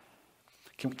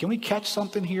 Can we catch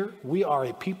something here? We are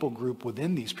a people group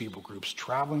within these people groups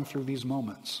traveling through these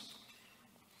moments.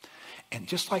 And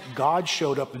just like God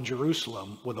showed up in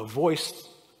Jerusalem with a voice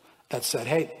that said,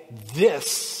 hey,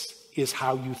 this is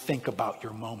how you think about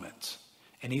your moment.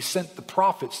 And he sent the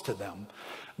prophets to them.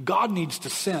 God needs to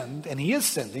send, and he is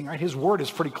sending, right? His word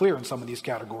is pretty clear in some of these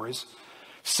categories.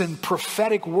 Send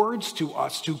prophetic words to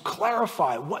us to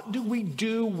clarify, what do we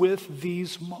do with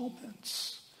these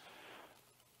moments?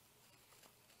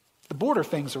 The border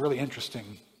thing's a really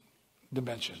interesting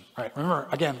dimension, right? Remember,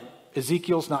 again,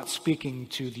 Ezekiel's not speaking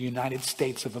to the United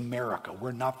States of America.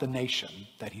 We're not the nation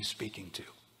that he's speaking to.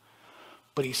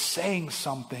 But he's saying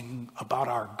something about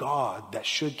our God that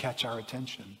should catch our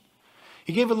attention.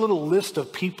 He gave a little list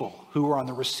of people who were on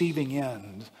the receiving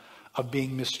end of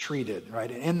being mistreated,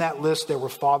 right? And in that list, there were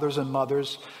fathers and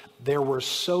mothers. There were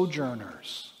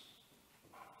sojourners.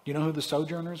 You know who the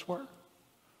sojourners were?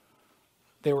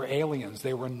 They were aliens.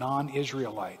 They were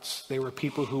non-Israelites. They were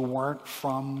people who weren't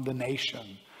from the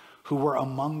nation, who were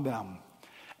among them.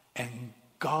 And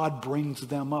God brings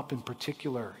them up in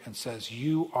particular and says,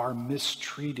 you are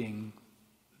mistreating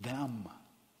them.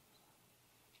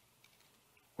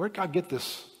 Where did God get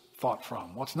this thought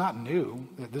from? Well, it's not new.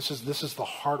 This is the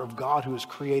heart of God who has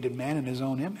created man in his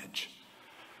own image.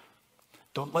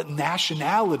 Don't let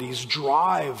nationalities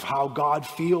drive how God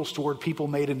feels toward people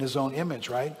made in his own image,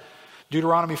 right?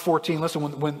 Deuteronomy 14, listen,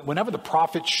 whenever the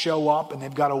prophets show up and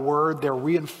they've got a word, they're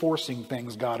reinforcing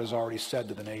things God has already said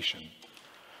to the nation.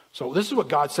 So this is what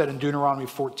God said in Deuteronomy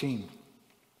 14.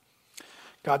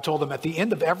 God told them, at the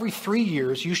end of every 3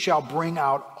 years, you shall bring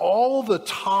out all the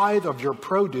tithe of your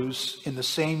produce in the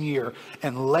same year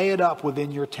and lay it up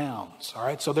within your towns. All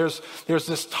right, so there's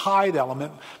this tithe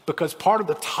element, because part of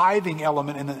the tithing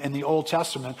element in the Old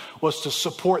Testament was to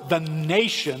support the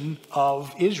nation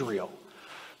of Israel.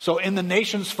 So in the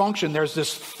nation's function, there's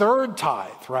this third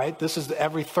tithe, right? This is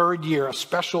every third year, a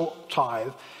special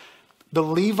tithe. The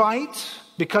Levite,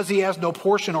 because he has no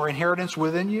portion or inheritance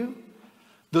within you.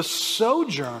 The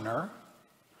sojourner,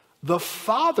 the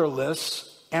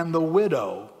fatherless, and the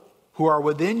widow who are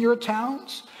within your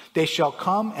towns, they shall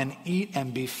come and eat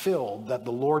and be filled, that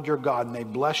the Lord your God may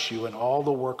bless you in all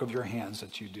the work of your hands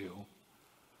that you do.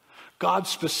 God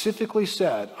specifically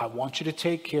said, I want you to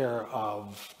take care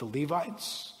of the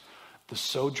Levites, the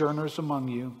sojourners among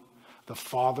you, the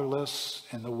fatherless,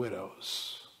 and the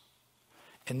widows.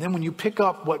 And then when you pick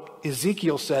up what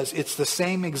Ezekiel says, it's the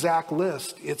same exact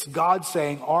list. It's God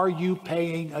saying, are you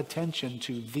paying attention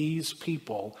to these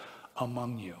people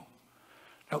among you?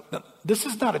 Now, this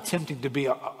is not attempting to be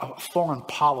a foreign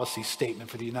policy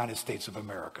statement for the United States of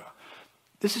America.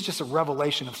 This is just a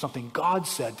revelation of something God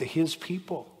said to his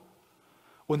people.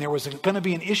 When there was going to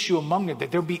be an issue among them,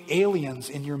 that there'd be aliens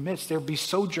in your midst, there'd be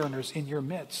sojourners in your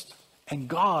midst, and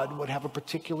God would have a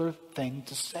particular thing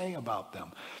to say about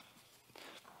them.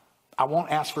 I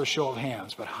won't ask for a show of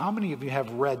hands, but how many of you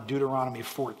have read Deuteronomy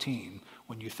 14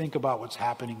 when you think about what's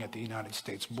happening at the United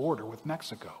States border with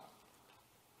Mexico?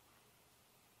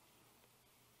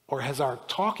 Or has our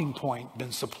talking point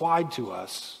been supplied to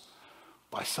us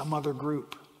by some other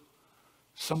group?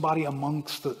 Somebody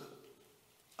amongst the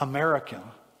American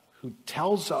who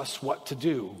tells us what to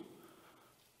do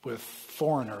with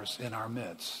foreigners in our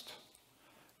midst.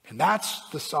 And that's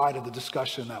the side of the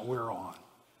discussion that we're on.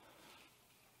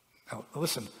 Now,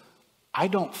 listen, I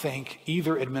don't think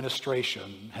either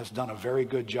administration has done a very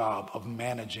good job of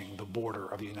managing the border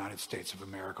of the United States of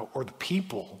America or the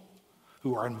people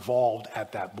who are involved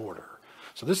at that border.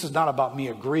 So this is not about me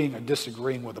agreeing or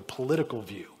disagreeing with a political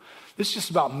view. This is just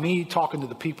about me talking to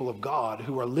the people of God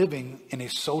who are living in a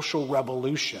social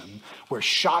revolution where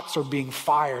shots are being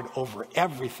fired over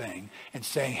everything and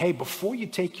saying, hey, before you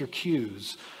take your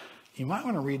cues, you might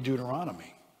want to read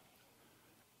Deuteronomy.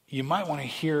 You might want to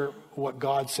hear what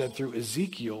God said through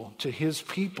Ezekiel to his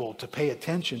people to pay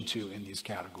attention to in these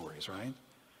categories, right?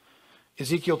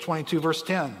 Ezekiel 22, verse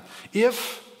 10.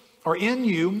 If, or in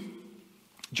you,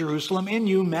 Jerusalem, in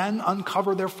you, men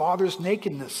uncover their father's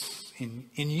nakedness. In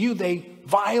you, they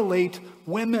violate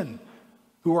women.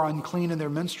 who are unclean in their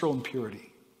menstrual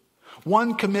impurity.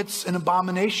 One commits an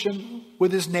abomination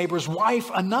with his neighbor's wife.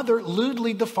 Another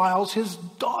lewdly defiles his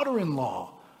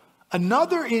daughter-in-law.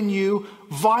 Another in you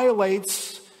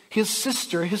violates his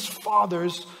sister, his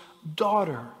father's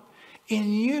daughter.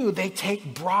 In you, they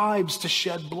take bribes to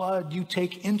shed blood. You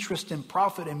take interest in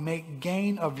profit and make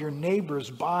gain of your neighbors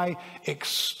by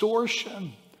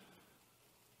extortion.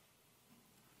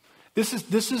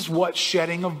 This is what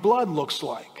shedding of blood looks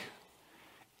like.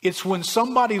 It's when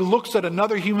somebody looks at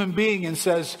another human being and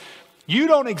says, you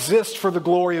don't exist for the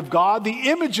glory of God. The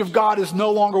image of God is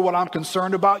no longer what I'm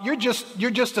concerned about. You're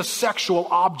just a sexual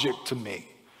object to me.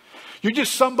 You're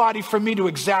just somebody for me to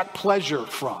exact pleasure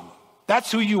from.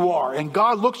 That's who you are. And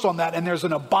God looks on that, and there's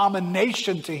an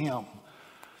abomination to him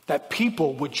that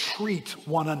people would treat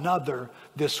one another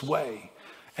this way.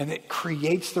 And it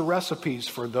creates the recipes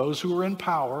for those who are in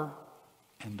power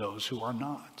and those who are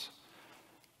not.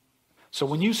 So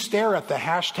when you stare at the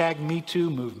hashtag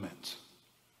 #MeToo movement,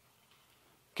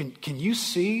 can you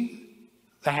see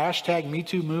the hashtag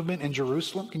 #MeToo movement in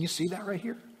Jerusalem? Can you see that right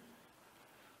here?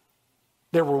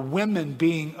 There were women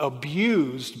being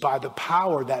abused by the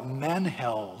power that men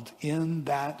held in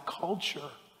that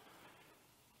culture.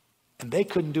 And they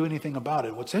couldn't do anything about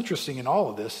it. What's interesting in all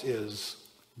of this is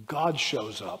God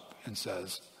shows up and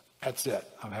says, that's it,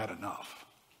 I've had enough.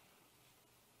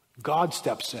 God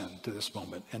steps into this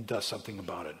moment and does something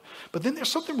about it. But then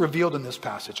there's something revealed in this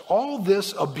passage. All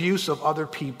this abuse of other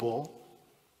people,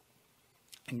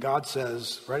 and God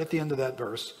says, right at the end of that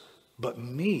verse, but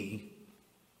me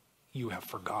you have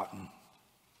forgotten,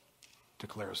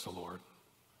 declares the Lord.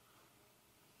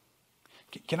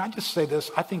 Can I just say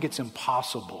this? I think it's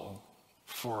impossible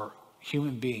for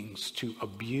human beings to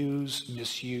abuse,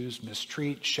 misuse,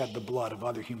 mistreat, shed the blood of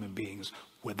other human beings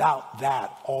without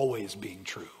that always being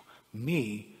true.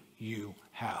 Me, you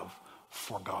have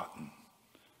forgotten.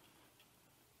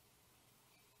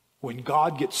 When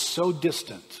God gets so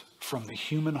distant from the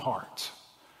human heart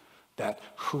that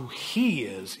who he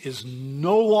is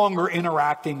no longer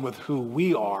interacting with who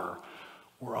we are,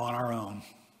 we're on our own.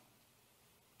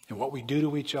 And what we do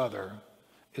to each other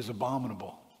is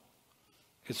abominable.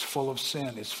 It's full of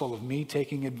sin. It's full of me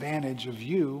taking advantage of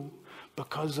you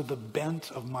because of the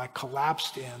bent of my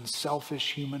collapsed in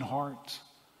selfish human heart.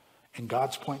 And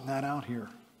God's pointing that out here.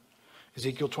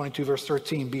 Ezekiel 22 verse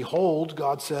 13, behold,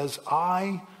 God says,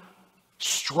 I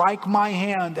strike my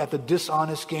hand at the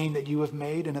dishonest gain that you have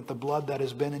made and at the blood that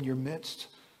has been in your midst.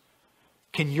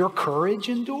 Can your courage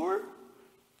endure?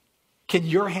 Can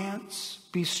your hands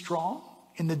be strong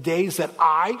in the days that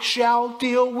I shall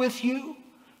deal with you?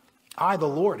 I, the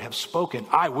Lord, have spoken.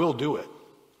 I will do it.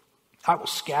 I will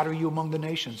scatter you among the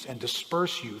nations and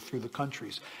disperse you through the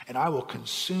countries, and I will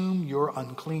consume your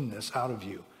uncleanness out of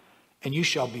you. And you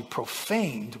shall be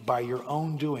profaned by your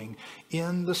own doing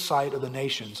in the sight of the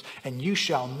nations, and you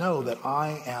shall know that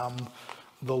I am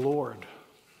the Lord.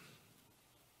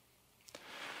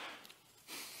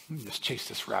 Let me just chase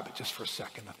this rabbit just for a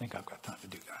second. I think I've got time to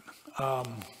do that.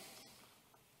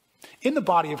 In the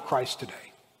body of Christ today,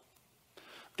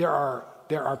 there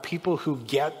are people who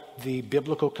get the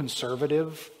biblical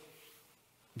conservative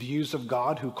views of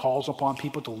God, who calls upon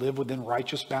people to live within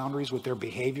righteous boundaries with their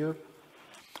behavior,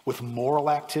 with moral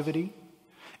activity.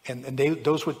 And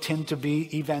those would tend to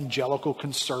be evangelical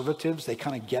conservatives. They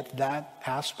kind of get that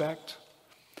aspect.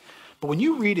 But when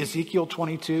you read Ezekiel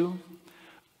 22,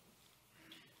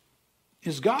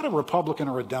 is God a Republican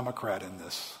or a Democrat in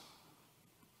this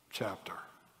chapter?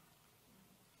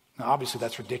 Now, obviously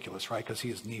that's ridiculous, right? Because he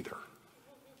is neither.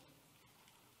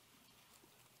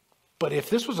 But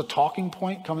if this was a talking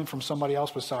point coming from somebody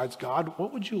else besides God,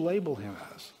 what would you label him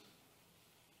as?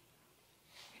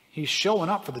 He's showing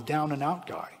up for the down and out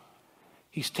guy.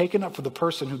 He's taken up for the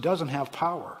person who doesn't have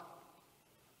power.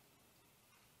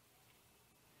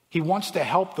 He wants to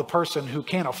help the person who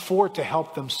can't afford to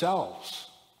help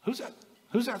themselves. Who's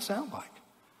that sound like?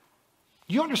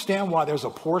 Do you understand why there's a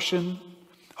portion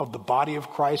of the body of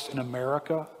Christ in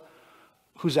America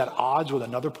who's at odds with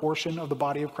another portion of the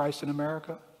body of Christ in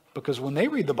America? Because when they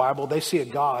read the Bible, they see a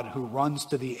God who runs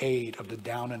to the aid of the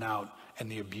down and out and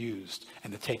the abused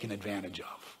and the taken advantage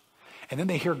of. And then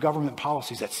they hear government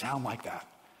policies that sound like that.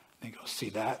 They go, see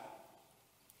that?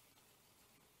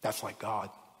 That's like God.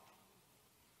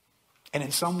 And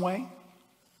in some way,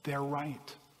 they're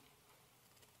right.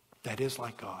 That is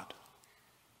like God.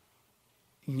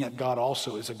 And yet God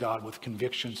also is a God with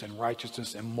convictions and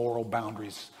righteousness and moral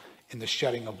boundaries in the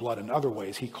shedding of blood. In other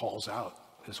ways, he calls out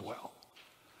as well.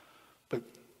 But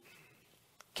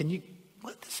can you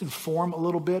let this inform a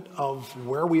little bit of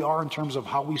where we are in terms of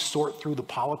how we sort through the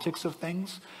politics of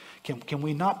things? Can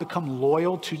we not become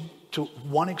loyal to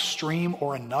one extreme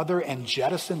or another and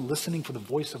jettison listening for the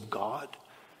voice of God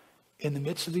in the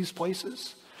midst of these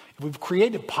places? If we've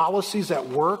created policies at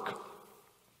work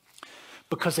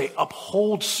because they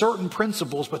uphold certain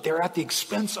principles, but they're at the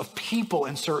expense of people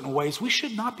in certain ways, we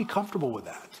should not be comfortable with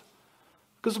that,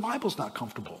 because the Bible's not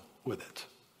comfortable with it.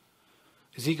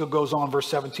 Ezekiel goes on, verse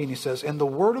 17, he says, "And the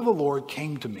word of the Lord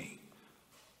came to me,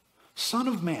 Son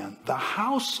of man, the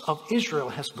house of Israel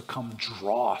has become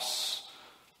dross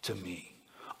to me.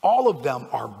 All of them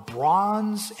are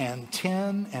bronze and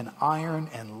tin and iron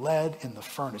and lead in the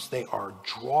furnace. They are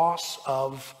dross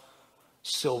of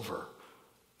silver.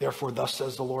 Therefore, thus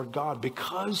says the Lord God,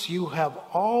 because you have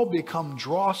all become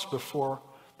dross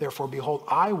therefore, behold,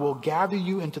 I will gather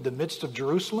you into the midst of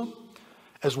Jerusalem,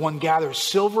 as one gathers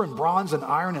silver and bronze and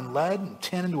iron and lead and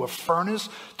tin into a furnace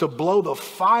to blow the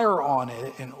fire on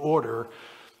it in order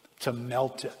to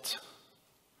melt it."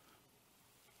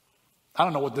 I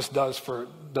don't know what this does for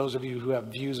those of you who have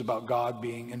views about God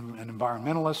being an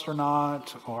environmentalist or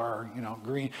not, or,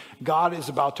 green. God is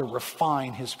about to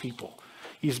refine his people.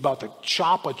 He's about to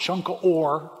chop a chunk of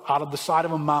ore out of the side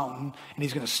of a mountain, and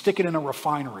he's going to stick it in a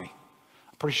refinery.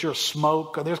 I'm pretty sure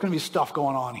smoke, there's going to be stuff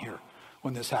going on here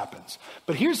when this happens.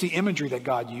 But here's the imagery that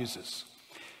God uses.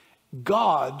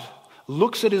 God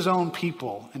looks at his own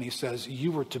people and he says,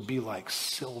 you were to be like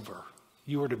silver.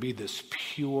 You were to be this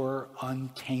pure,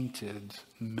 untainted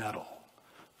metal,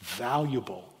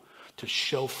 valuable to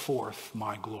show forth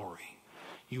my glory.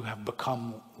 You have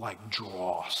become like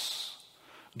dross.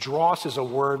 Dross is a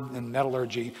word in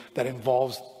metallurgy that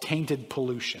involves tainted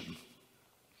pollution.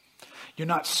 You're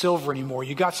not silver anymore.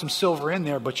 You got some silver in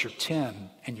there, but you're tin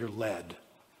and you're lead.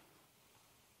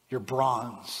 You're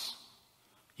bronze.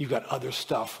 You've got other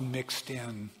stuff mixed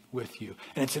in with you.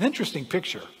 And it's an interesting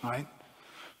picture, right?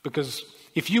 Because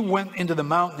if you went into the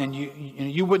mountain and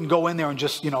you wouldn't go in there and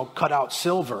just, cut out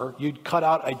silver, you'd cut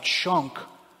out a chunk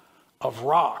of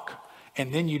rock.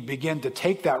 And then you'd begin to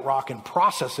take that rock and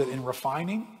process it in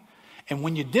refining. And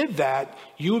when you did that,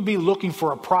 you would be looking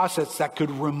for a process that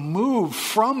could remove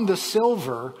from the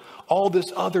silver all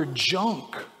this other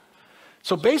junk.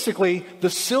 So basically, the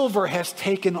silver has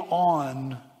taken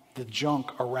on the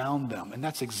junk around them. And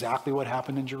that's exactly what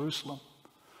happened in Jerusalem.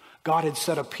 God had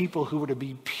set a people who were to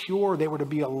be pure. They were to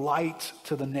be a light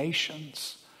to the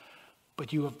nations.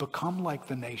 But you have become like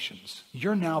the nations.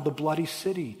 You're now the bloody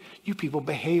city. You people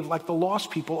behave like the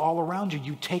lost people all around you.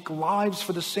 You take lives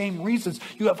for the same reasons.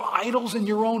 You have idols in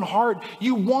your own heart.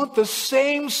 You want the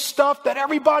same stuff that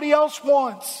everybody else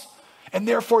wants. And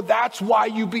therefore, that's why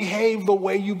you behave the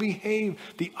way you behave.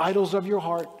 The idols of your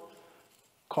heart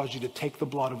cause you to take the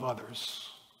blood of others.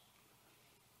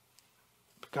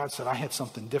 But God said, I had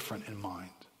something different in mind.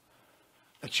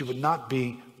 That you would not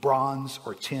be bronze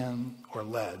or tin or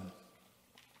lead.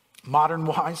 Modern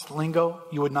wise lingo,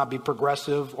 you would not be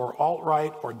progressive or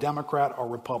alt-right or Democrat or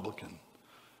Republican.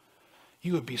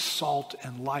 You would be salt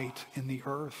and light in the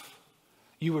earth.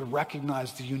 You would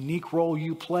recognize the unique role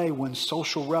you play when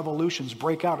social revolutions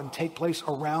break out and take place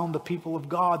around the people of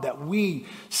God, that we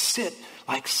sit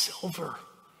like silver,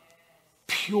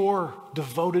 pure,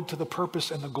 devoted to the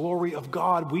purpose and the glory of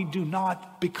God. We do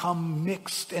not become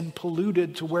mixed and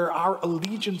polluted to where our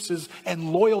allegiances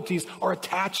and loyalties are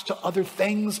attached to other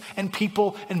things and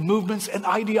people and movements and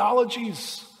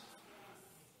ideologies.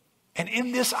 And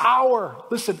in this hour,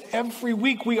 listen, every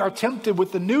week we are tempted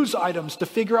with the news items to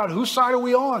figure out whose side are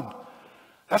we on.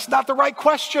 That's not the right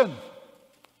question.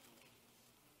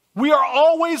 We are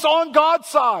always on God's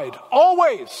side,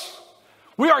 always.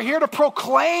 We are here to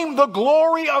proclaim the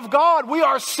glory of God. We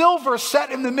are silver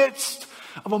set in the midst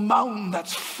of a mountain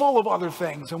that's full of other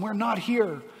things. And we're not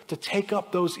here to take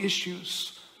up those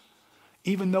issues,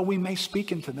 even though we may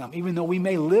speak into them, even though we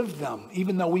may live them,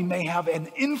 even though we may have an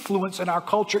influence in our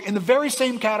culture in the very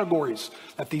same categories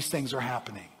that these things are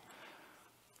happening.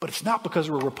 But it's not because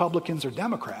we're Republicans or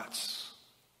Democrats.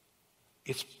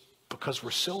 It's because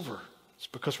we're silver. It's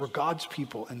because we're God's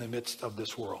people in the midst of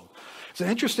this world. It's an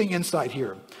interesting insight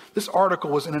here. This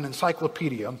article was in an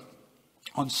encyclopedia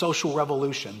on social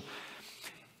revolution.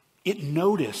 It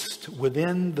noticed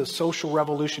within the social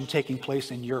revolution taking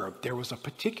place in Europe, there was a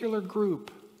particular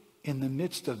group in the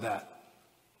midst of that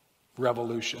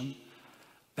revolution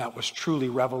that was truly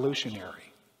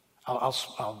revolutionary.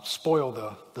 I'll spoil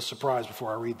the surprise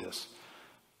before I read this.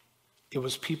 It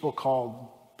was people called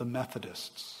the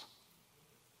Methodists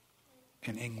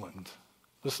in England.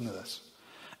 Listen to this.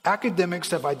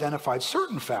 Academics have identified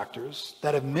certain factors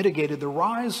that have mitigated the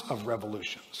rise of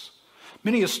revolutions.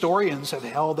 Many historians have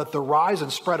held that the rise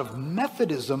and spread of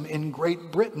Methodism in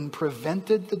Great Britain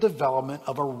prevented the development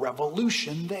of a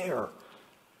revolution there.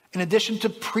 In addition to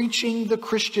preaching the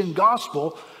Christian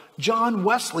gospel, John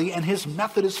Wesley and his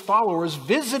Methodist followers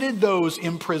visited those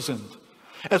imprisoned,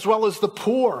 as well as the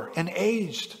poor and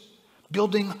aged,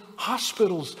 building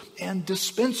hospitals and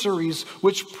dispensaries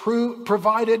which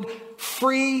provided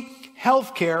free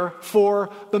health care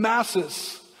for the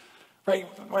masses. Right?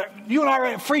 You and I,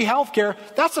 right? Free health care,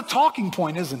 that's a talking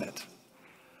point, isn't it?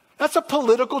 That's a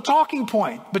political talking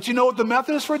point. But you know what the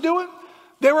Methodists were doing?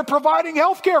 They were providing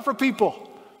health care for people.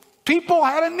 People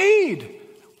had a need.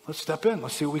 Let's step in.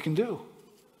 Let's see what we can do.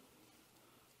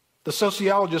 The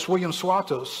sociologist William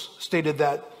Swatos stated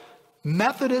that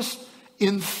Methodist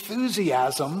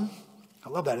enthusiasm, I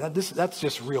love that. That's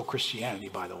just real Christianity,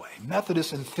 by the way.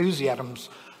 Methodist enthusiasms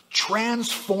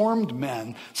transformed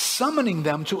men, summoning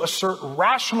them to assert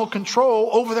rational control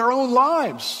over their own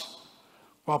lives,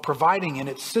 while providing in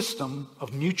its system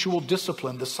of mutual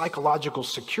discipline the psychological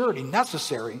security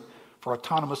necessary for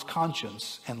autonomous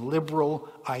conscience and liberal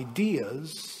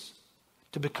ideas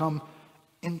to become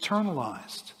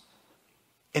internalized,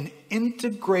 an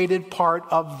integrated part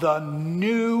of the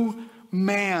new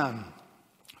man,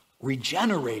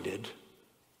 regenerated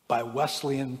by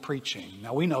Wesleyan preaching.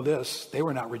 Now we know this, they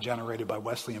were not regenerated by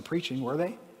Wesleyan preaching, were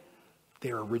they?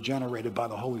 They were regenerated by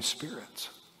the Holy Spirit.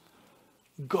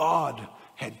 God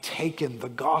had taken the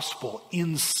gospel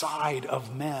inside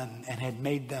of men and had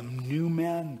made them new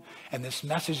men. And this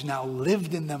message now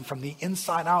lived in them from the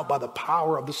inside out by the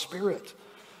power of the Spirit.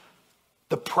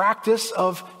 The practice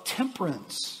of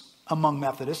temperance among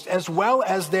Methodists, as well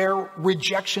as their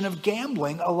rejection of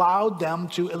gambling, allowed them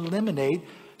to eliminate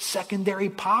secondary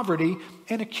poverty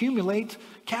and accumulate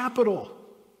capital.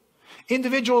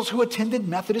 Individuals who attended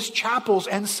Methodist chapels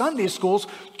and Sunday schools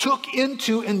took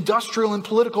into industrial and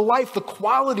political life the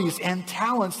qualities and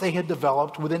talents they had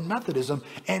developed within Methodism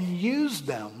and used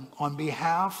them on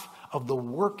behalf of the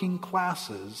working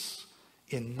classes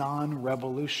in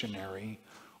non-revolutionary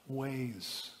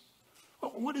ways.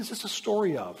 What is this a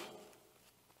story of?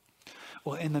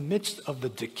 Well, in the midst of the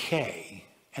decay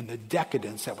and the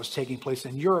decadence that was taking place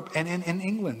in Europe and in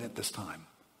England at this time.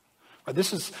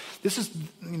 This is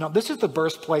the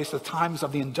birthplace, the times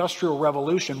of the Industrial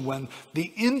Revolution, when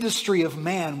the industry of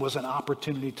man was an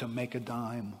opportunity to make a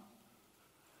dime.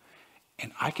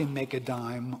 And I can make a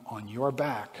dime on your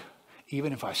back,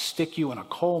 even if I stick you in a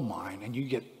coal mine and you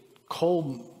get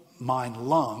coal mine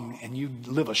lung and you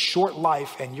live a short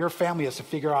life and your family has to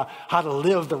figure out how to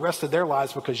live the rest of their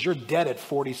lives because you're dead at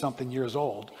 40-something years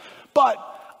old. But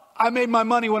I made my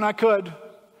money when I could.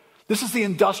 This is the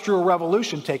Industrial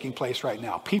Revolution taking place right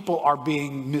now. People are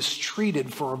being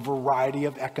mistreated for a variety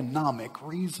of economic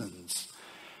reasons.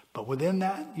 But within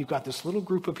that, you've got this little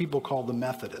group of people called the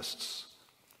Methodists,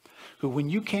 who when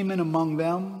you came in among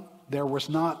them, there was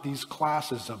not these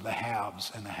classes of the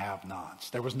haves and the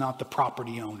have-nots. There was not the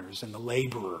property owners and the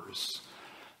laborers.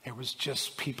 There was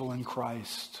just people in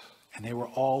Christ. And they were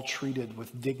all treated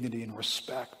with dignity and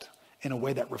respect in a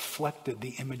way that reflected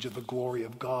the image of the glory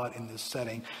of God in this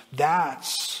setting.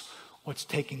 That's what's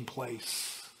taking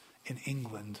place in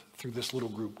England through this little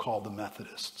group called the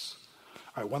Methodists.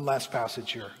 All right, one last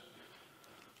passage here.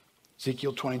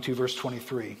 Ezekiel 22, verse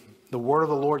 23. The word of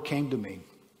the Lord came to me.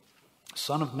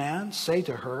 Son of man, say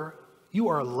to her, you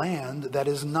are a land that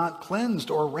is not cleansed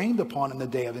or rained upon in the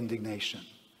day of indignation.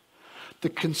 The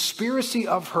conspiracy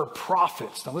of her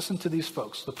prophets, now listen to these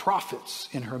folks, the prophets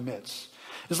in her midst,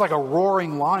 is like a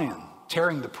roaring lion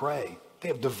tearing the prey. They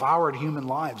have devoured human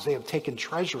lives. They have taken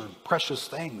treasure and precious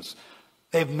things.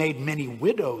 They have made many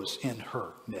widows in her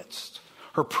midst.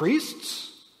 Her priests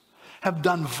have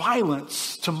done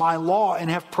violence to my law and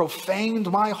have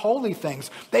profaned my holy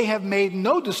things. They have made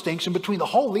no distinction between the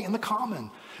holy and the common.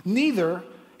 Neither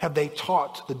have they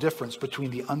taught the difference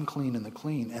between the unclean and the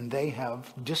clean. And they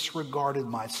have disregarded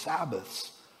my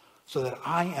Sabbaths, so that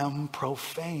I am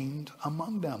profaned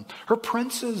among them. Her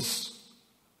princes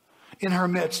in her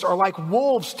midst are like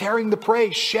wolves tearing the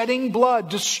prey, shedding blood,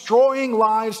 destroying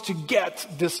lives to get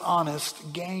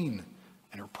dishonest gain.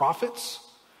 And her prophets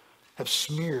have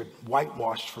smeared,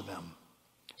 whitewashed for them,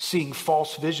 seeing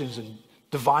false visions and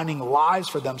divining lies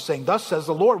for them, saying, thus says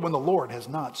the Lord, when the Lord has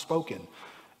not spoken.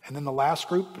 And then the last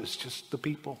group is just the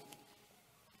people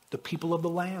of the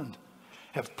land.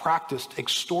 Have practiced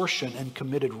extortion and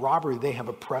committed robbery. They have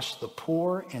oppressed the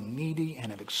poor and needy and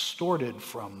have extorted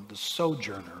from the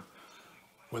sojourner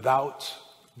without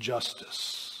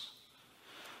justice.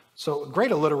 So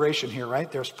great alliteration here, right?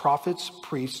 There's prophets,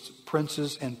 priests,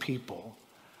 princes, and people.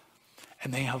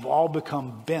 And they have all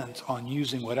become bent on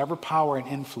using whatever power and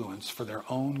influence for their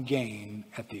own gain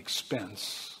at the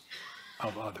expense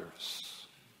of others.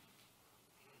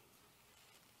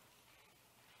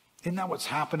 Isn't that what's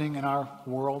happening in our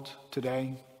world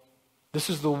today?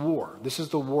 This is the war. This is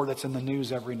the war that's in the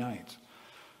news every night.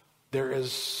 There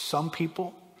is some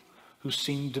people who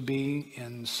seem to be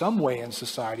in some way in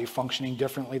society functioning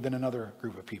differently than another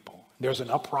group of people. There's an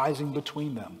uprising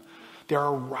between them. There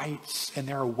are rights and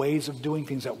there are ways of doing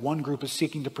things that one group is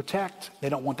seeking to protect. They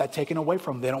don't want that taken away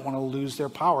from them. They don't want to lose their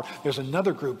power. There's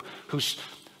another group who's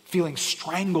feeling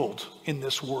strangled in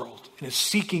this world and is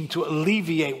seeking to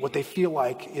alleviate what they feel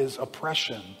like is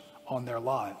oppression on their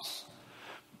lives.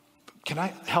 Can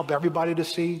I help everybody to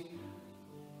see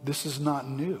this is not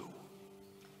new?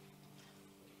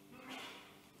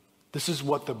 This is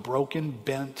what the broken,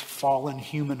 bent, fallen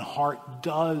human heart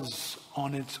does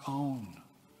on its own.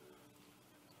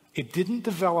 It didn't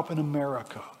develop in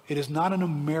America. It is not an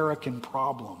American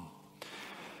problem.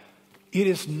 It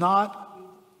is not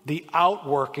the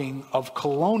outworking of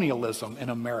colonialism in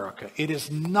America. It is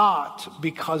not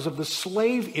because of the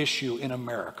slave issue in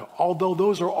America. Although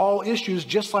those are all issues,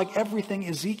 just like everything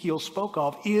Ezekiel spoke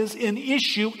of, is an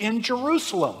issue in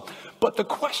Jerusalem. But the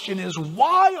question is,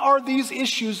 why are these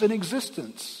issues in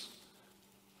existence?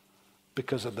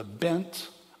 Because of the bent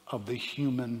of the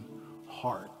human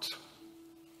heart.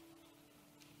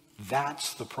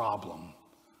 That's the problem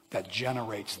that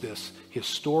generates this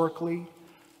historically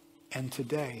and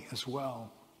today as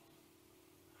well.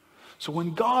 So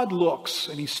when God looks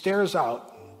and he stares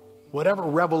out whatever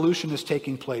revolution is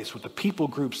taking place with the people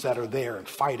groups that are there and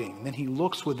fighting, then he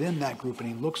looks within that group and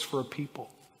he looks for a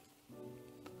people.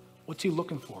 What's he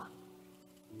looking for?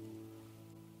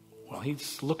 Well,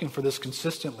 he's looking for this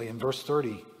consistently. In verse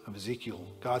 30 of Ezekiel,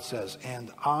 God says,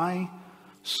 "And I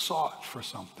sought for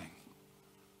something."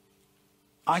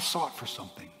 I sought for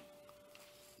something.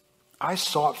 I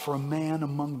sought for a man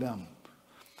among them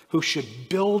who should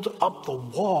build up the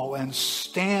wall and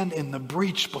stand in the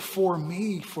breach before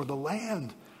me for the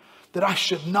land, that I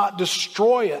should not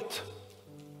destroy it.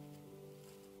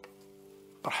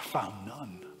 But I found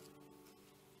none.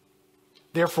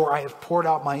 Therefore, I have poured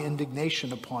out my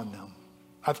indignation upon them.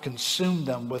 I've consumed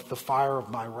them with the fire of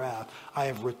my wrath. I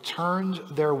have returned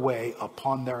their way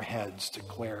upon their heads,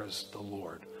 declares the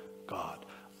Lord God.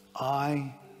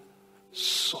 I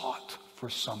sought for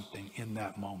something in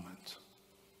that moment.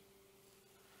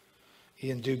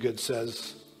 Ian Duguid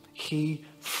says, he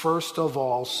first of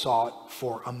all sought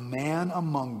for a man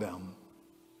among them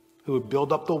who would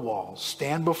build up the wall,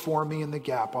 stand before me in the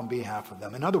gap on behalf of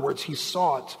them. In other words, he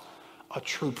sought a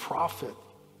true prophet.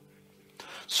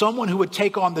 Someone who would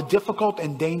take on the difficult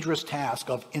and dangerous task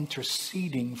of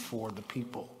interceding for the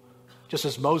people, just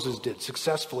as Moses did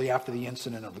successfully after the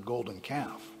incident of the golden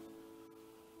calf.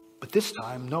 But this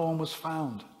time, no one was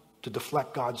found to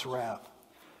deflect God's wrath.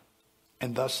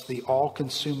 And thus the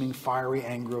all-consuming fiery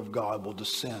anger of God will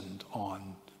descend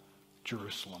on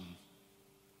Jerusalem.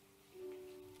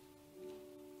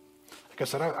 Like I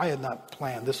said, I had not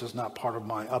planned. This is not part of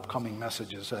my upcoming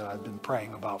messages that I've been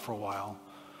praying about for a while.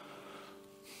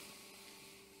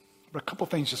 But a couple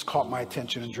things just caught my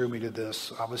attention and drew me to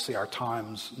this. Obviously, our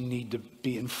times need to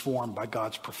be informed by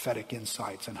God's prophetic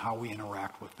insights and how we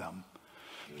interact with them.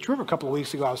 Do you remember a couple of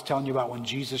weeks ago I was telling you about when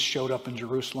Jesus showed up in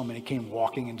Jerusalem and he came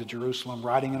walking into Jerusalem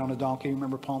riding it on a donkey?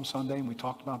 Remember Palm Sunday and we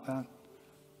talked about that? Do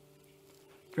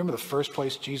you remember the first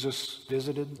place Jesus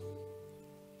visited?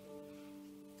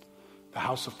 The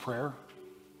house of prayer.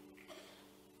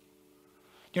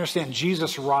 You understand,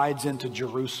 Jesus rides into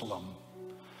Jerusalem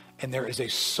and there is a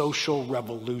social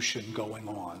revolution going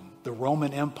on. The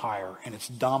Roman Empire and its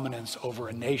dominance over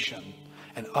a nation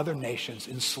and other nations,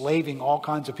 enslaving all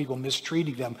kinds of people,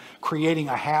 mistreating them, creating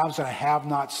a haves and a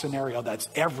have-not scenario that's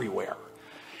everywhere.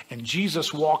 And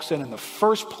Jesus walks in, and the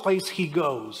first place he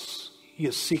goes, he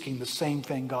is seeking the same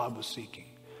thing God was seeking,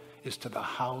 is to the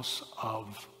house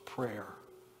of prayer.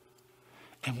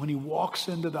 And when he walks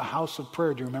into the house of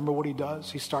prayer, do you remember what he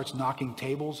does? He starts knocking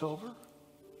tables over.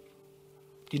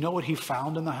 Do you know what he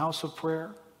found in the house of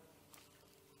prayer?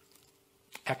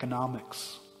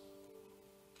 Economics.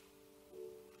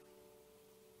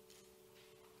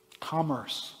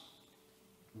 Commerce.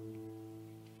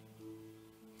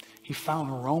 He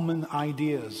found Roman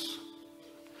ideas.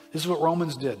 This is what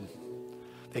Romans did.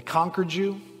 They conquered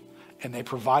you and they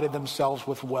provided themselves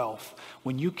with wealth.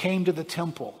 When you came to the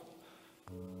temple,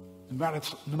 no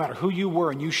matter who you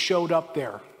were and you showed up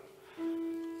there,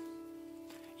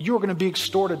 you were going to be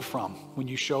extorted from when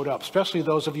you showed up, especially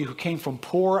those of you who came from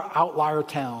poor outlier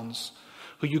towns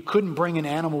who you couldn't bring an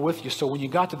animal with you. So when you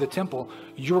got to the temple,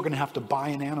 you were going to have to buy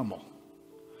an animal.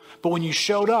 But when you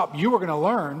showed up, you were going to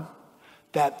learn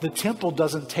that the temple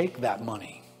doesn't take that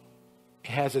money. It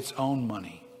has its own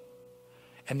money.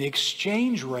 And the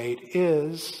exchange rate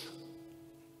is,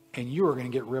 and you are going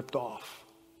to get ripped off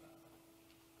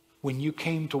when you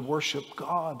came to worship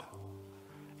God.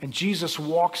 And Jesus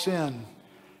walks in,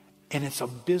 and it's a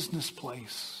business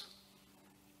place.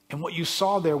 And what you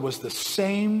saw there was the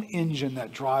same engine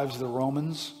that drives the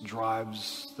Romans,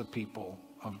 drives the people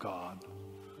of God.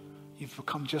 You've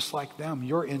become just like them.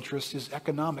 Your interest is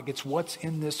economic. It's what's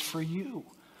in this for you.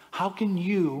 How can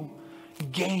you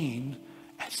gain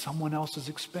at someone else's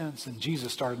expense? And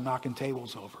Jesus started knocking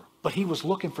tables over. But he was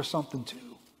looking for something too.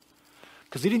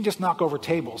 Because he didn't just knock over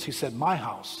tables. He said, my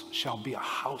house shall be a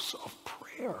house of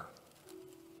prayer.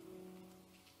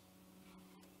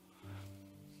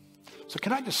 So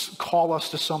can I just call us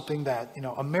to something that,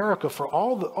 America, for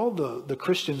all the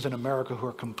Christians in America who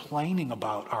are complaining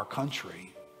about our country,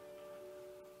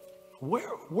 where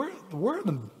are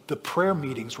the prayer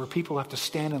meetings where people have to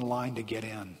stand in line to get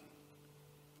in?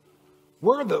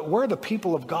 Where are the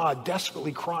people of God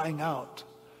desperately crying out?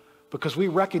 Because we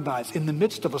recognize in the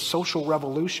midst of a social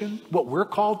revolution, what we're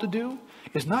called to do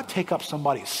is not take up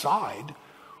somebody's side.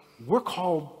 We're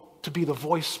called to be the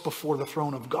voice before the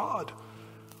throne of God.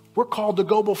 We're called to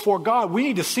go before God. We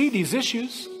need to see these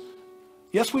issues.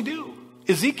 Yes, we do.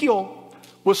 Ezekiel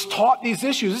was taught these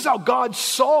issues. This is how God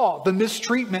saw the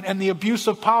mistreatment and the abuse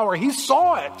of power. He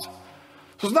saw it.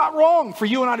 So it's not wrong for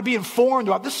you and I to be informed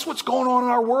about this is what's going on in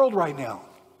our world right now.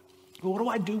 But what do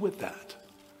I do with that?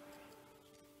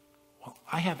 Well,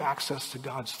 I have access to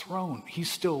God's throne.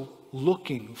 He's still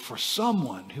looking for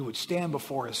someone who would stand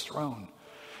before his throne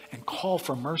and call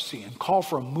for mercy and call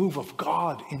for a move of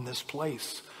God in this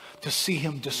place, to see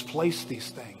him displace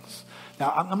these things.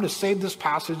 Now, I'm going to save this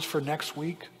passage for next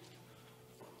week.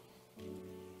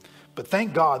 But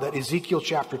thank God that Ezekiel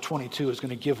chapter 22 is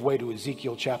going to give way to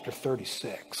Ezekiel chapter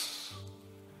 36.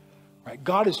 Right?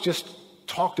 God has just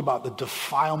talked about the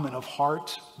defilement of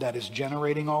heart that is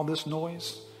generating all this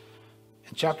noise.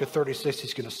 In chapter 36,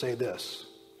 he's going to say this.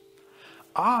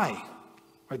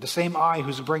 The same I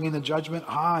who's bringing the judgment,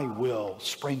 I will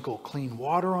sprinkle clean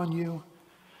water on you.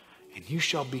 And you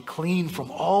shall be clean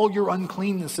from all your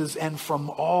uncleannesses, and from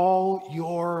all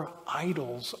your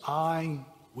idols I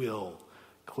will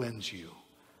cleanse you.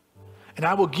 And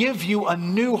I will give you a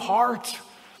new heart,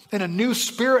 and a new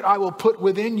spirit I will put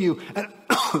within you. And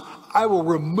I will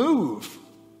remove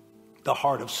the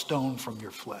heart of stone from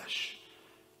your flesh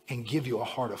and give you a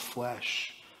heart of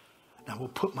flesh. And I will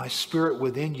put my spirit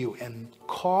within you and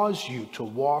cause you to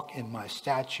walk in my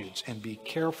statutes and be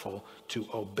careful to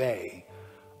obey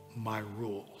my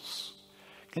rules.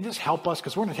 Can you just help us?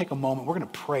 Because we're going to take a moment. We're going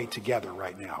to pray together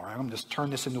right now. Right? I'm going to just turn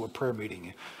this into a prayer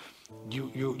meeting.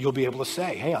 You'll be able to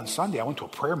say, hey, on Sunday, I went to a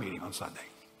prayer meeting on Sunday.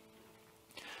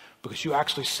 Because you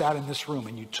actually sat in this room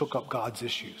and you took up God's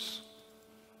issues.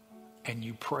 And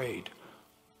you prayed.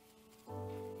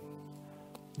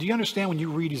 Do you understand when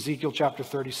you read Ezekiel chapter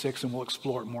 36, and we'll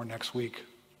explore it more next week?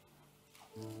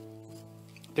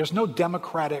 There's no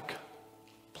Democratic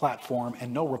platform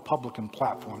and no Republican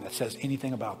platform that says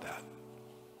anything about that.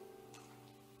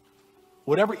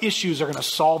 Whatever issues are going to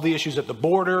solve the issues at the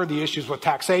border, the issues with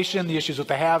taxation, the issues with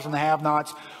the haves and the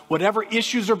have-nots, whatever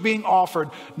issues are being offered,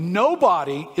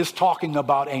 nobody is talking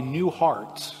about a new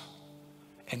heart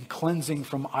and cleansing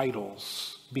from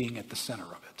idols being at the center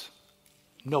of it.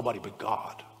 Nobody but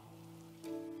God.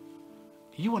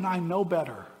 You and I know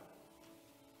better.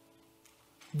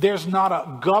 There's not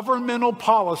a governmental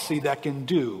policy that can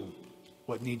do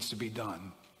what needs to be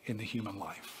done in the human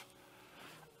life.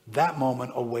 That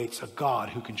moment awaits a God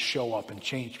who can show up and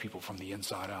change people from the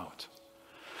inside out.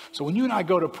 So when you and I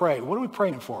go to pray, what are we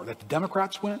praying for? That the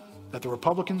Democrats win? That the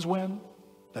Republicans win?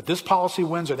 That this policy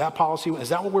wins or that policy wins? Is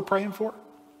that what we're praying for?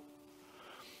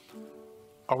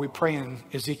 Are we praying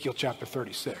Ezekiel chapter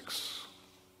 36?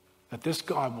 That this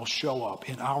God will show up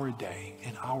in our day,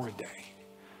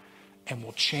 and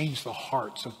will change the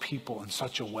hearts of people in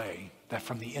such a way that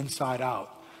from the inside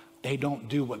out, they don't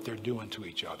do what they're doing to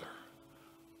each other.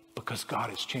 Because God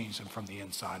has changed them from the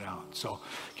inside out. So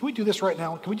can we do this right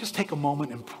now? Can we just take a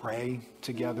moment and pray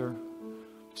together?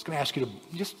 I'm just going to ask you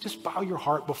to just bow your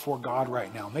heart before God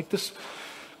right now. Make this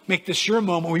your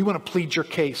moment where you want to plead your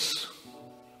case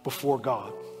before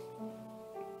God.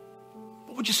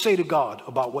 What would you say to God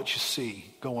about what you see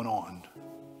going on?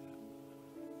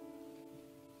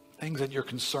 Things that you're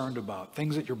concerned about,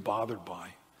 things that you're bothered by,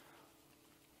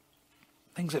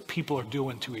 things that people are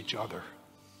doing to each other.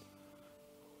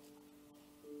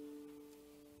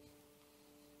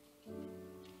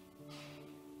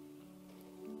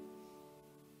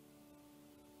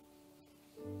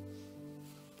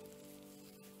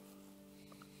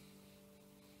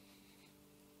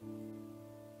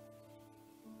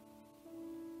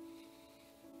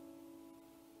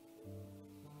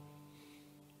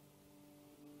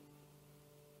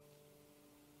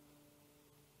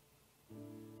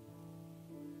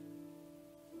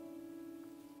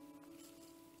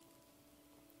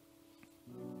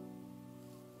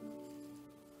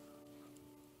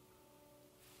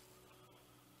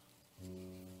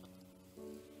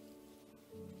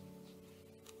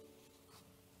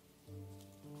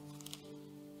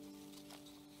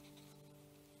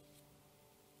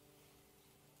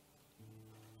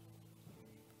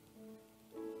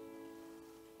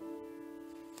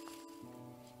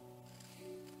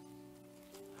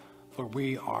 Lord,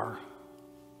 we are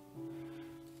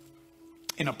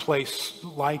in a place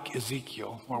like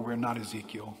Ezekiel, where we're not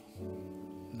Ezekiel.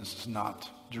 This is not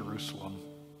Jerusalem.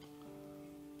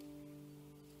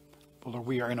 But Lord,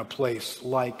 we are in a place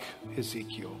like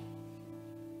Ezekiel,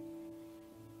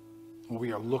 where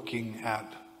we are looking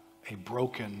at a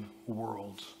broken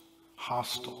world,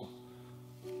 hostile,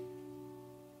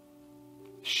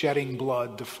 shedding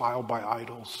blood, defiled by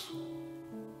idols.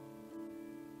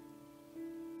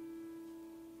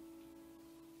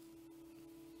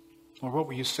 Lord, what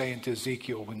were you saying to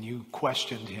Ezekiel when you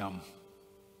questioned him?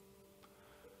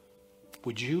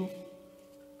 Would you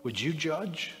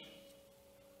judge?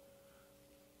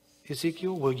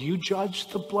 Ezekiel, will you judge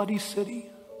the bloody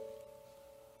city?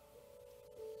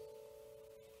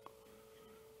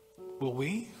 Will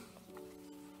we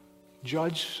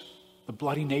judge the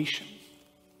bloody nation?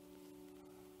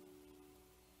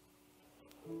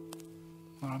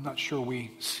 Well, I'm not sure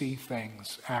we see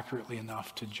things accurately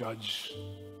enough to judge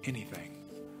anything.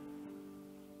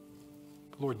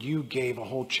 Lord, you gave a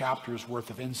whole chapter's worth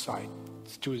of insight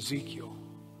to Ezekiel.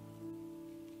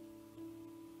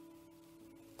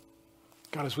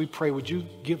 God, as we pray, would you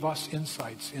give us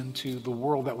insights into the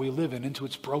world that we live in, into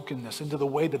its brokenness, into the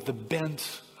way that the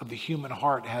bent of the human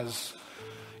heart has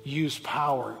used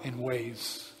power in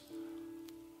ways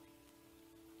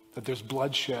that there's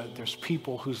bloodshed, there's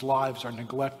people whose lives are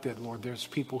neglected, Lord, there's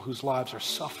people whose lives are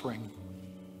suffering.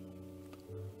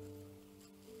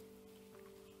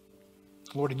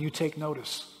 Lord, and you take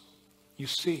notice. You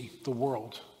see the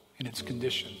world in its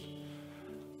condition.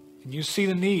 And you see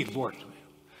the need, Lord.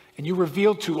 And you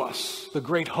reveal to us the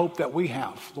great hope that we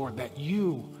have, Lord, that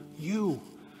you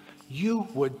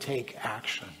would take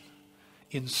action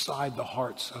inside the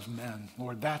hearts of men.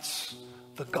 Lord, that's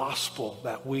the gospel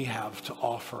that we have to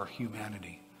offer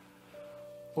humanity.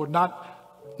 Lord, not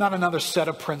another set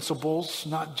of principles,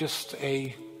 not just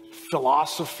a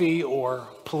philosophy or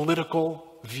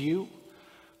political view.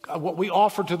 God, what we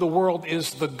offer to the world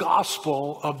is the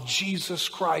gospel of Jesus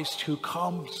Christ, who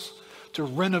comes to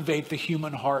renovate the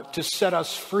human heart, to set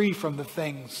us free from the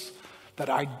things that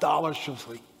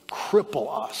idolatrously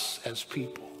cripple us as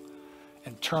people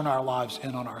and turn our lives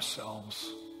in on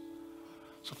ourselves.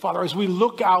 So, Father, as we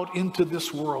look out into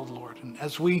this world, Lord, and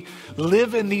as we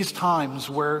live in these times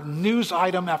where news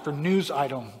item after news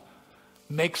item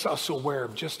makes us aware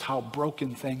of just how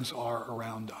broken things are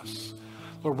around us,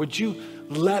 Lord, would you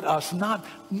let us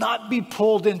not be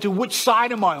pulled into which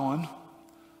side am I on?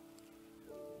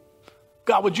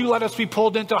 God, would you let us be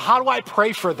pulled into how do I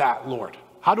pray for that, Lord?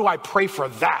 How do I pray for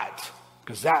that?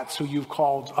 Because that's who you've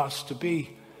called us to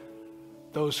be.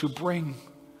 Those who bring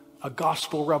a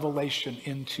gospel revelation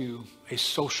into a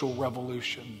social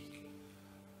revolution.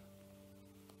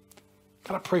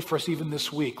 God, I pray for us even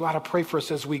this week. God, I pray for us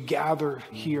as we gather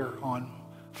here on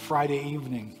Friday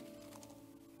evening.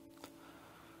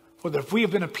 Lord, if we have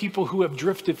been a people who have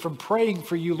drifted from praying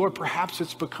for you, Lord, perhaps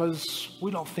it's because we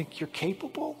don't think you're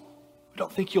capable. We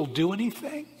don't think you'll do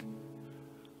anything.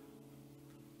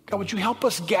 God, would you help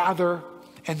us gather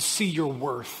and see your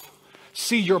worth?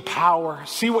 See your power,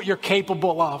 see what you're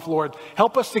capable of, Lord.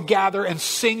 Help us to gather and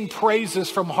sing praises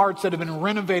from hearts that have been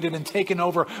renovated and taken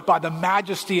over by the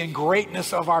majesty and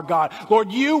greatness of our God.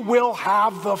 Lord, you will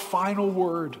have the final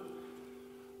word.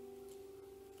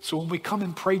 So when we come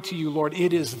and pray to you, Lord,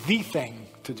 it is the thing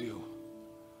to do,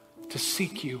 to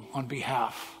seek you on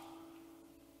behalf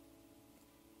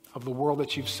of the world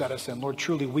that you've set us in. Lord,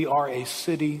 truly, we are a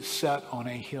city set on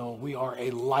a hill. We are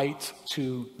a light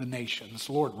to the nations.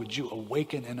 Lord, would you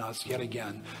awaken in us yet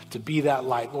again to be that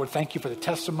light? Lord, thank you for the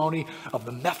testimony of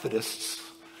the Methodists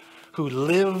who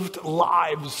lived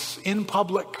lives in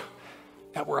public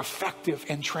that were effective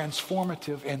and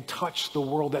transformative and touched the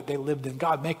world that they lived in.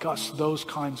 God, make us those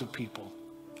kinds of people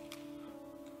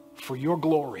for your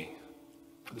glory,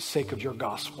 for the sake of your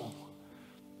gospel.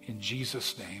 In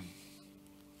Jesus' name.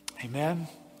 Amen.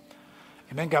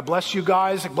 Amen. God bless you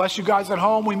guys. Bless you guys at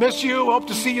home. We miss you. Hope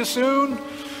to see you soon.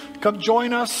 Come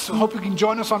join us. Hope you can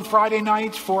join us on Friday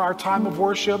nights for our time of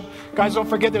worship. Guys, don't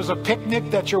forget there's a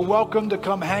picnic that you're welcome to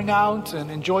come hang out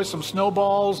and enjoy some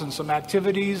snowballs and some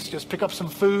activities. Just pick up some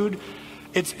food.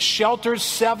 It's shelters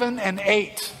 7 and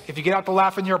 8. If you get out to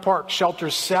Lafayette Park,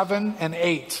 shelters 7 and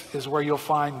 8 is where you'll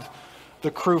find the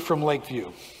crew from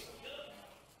Lakeview.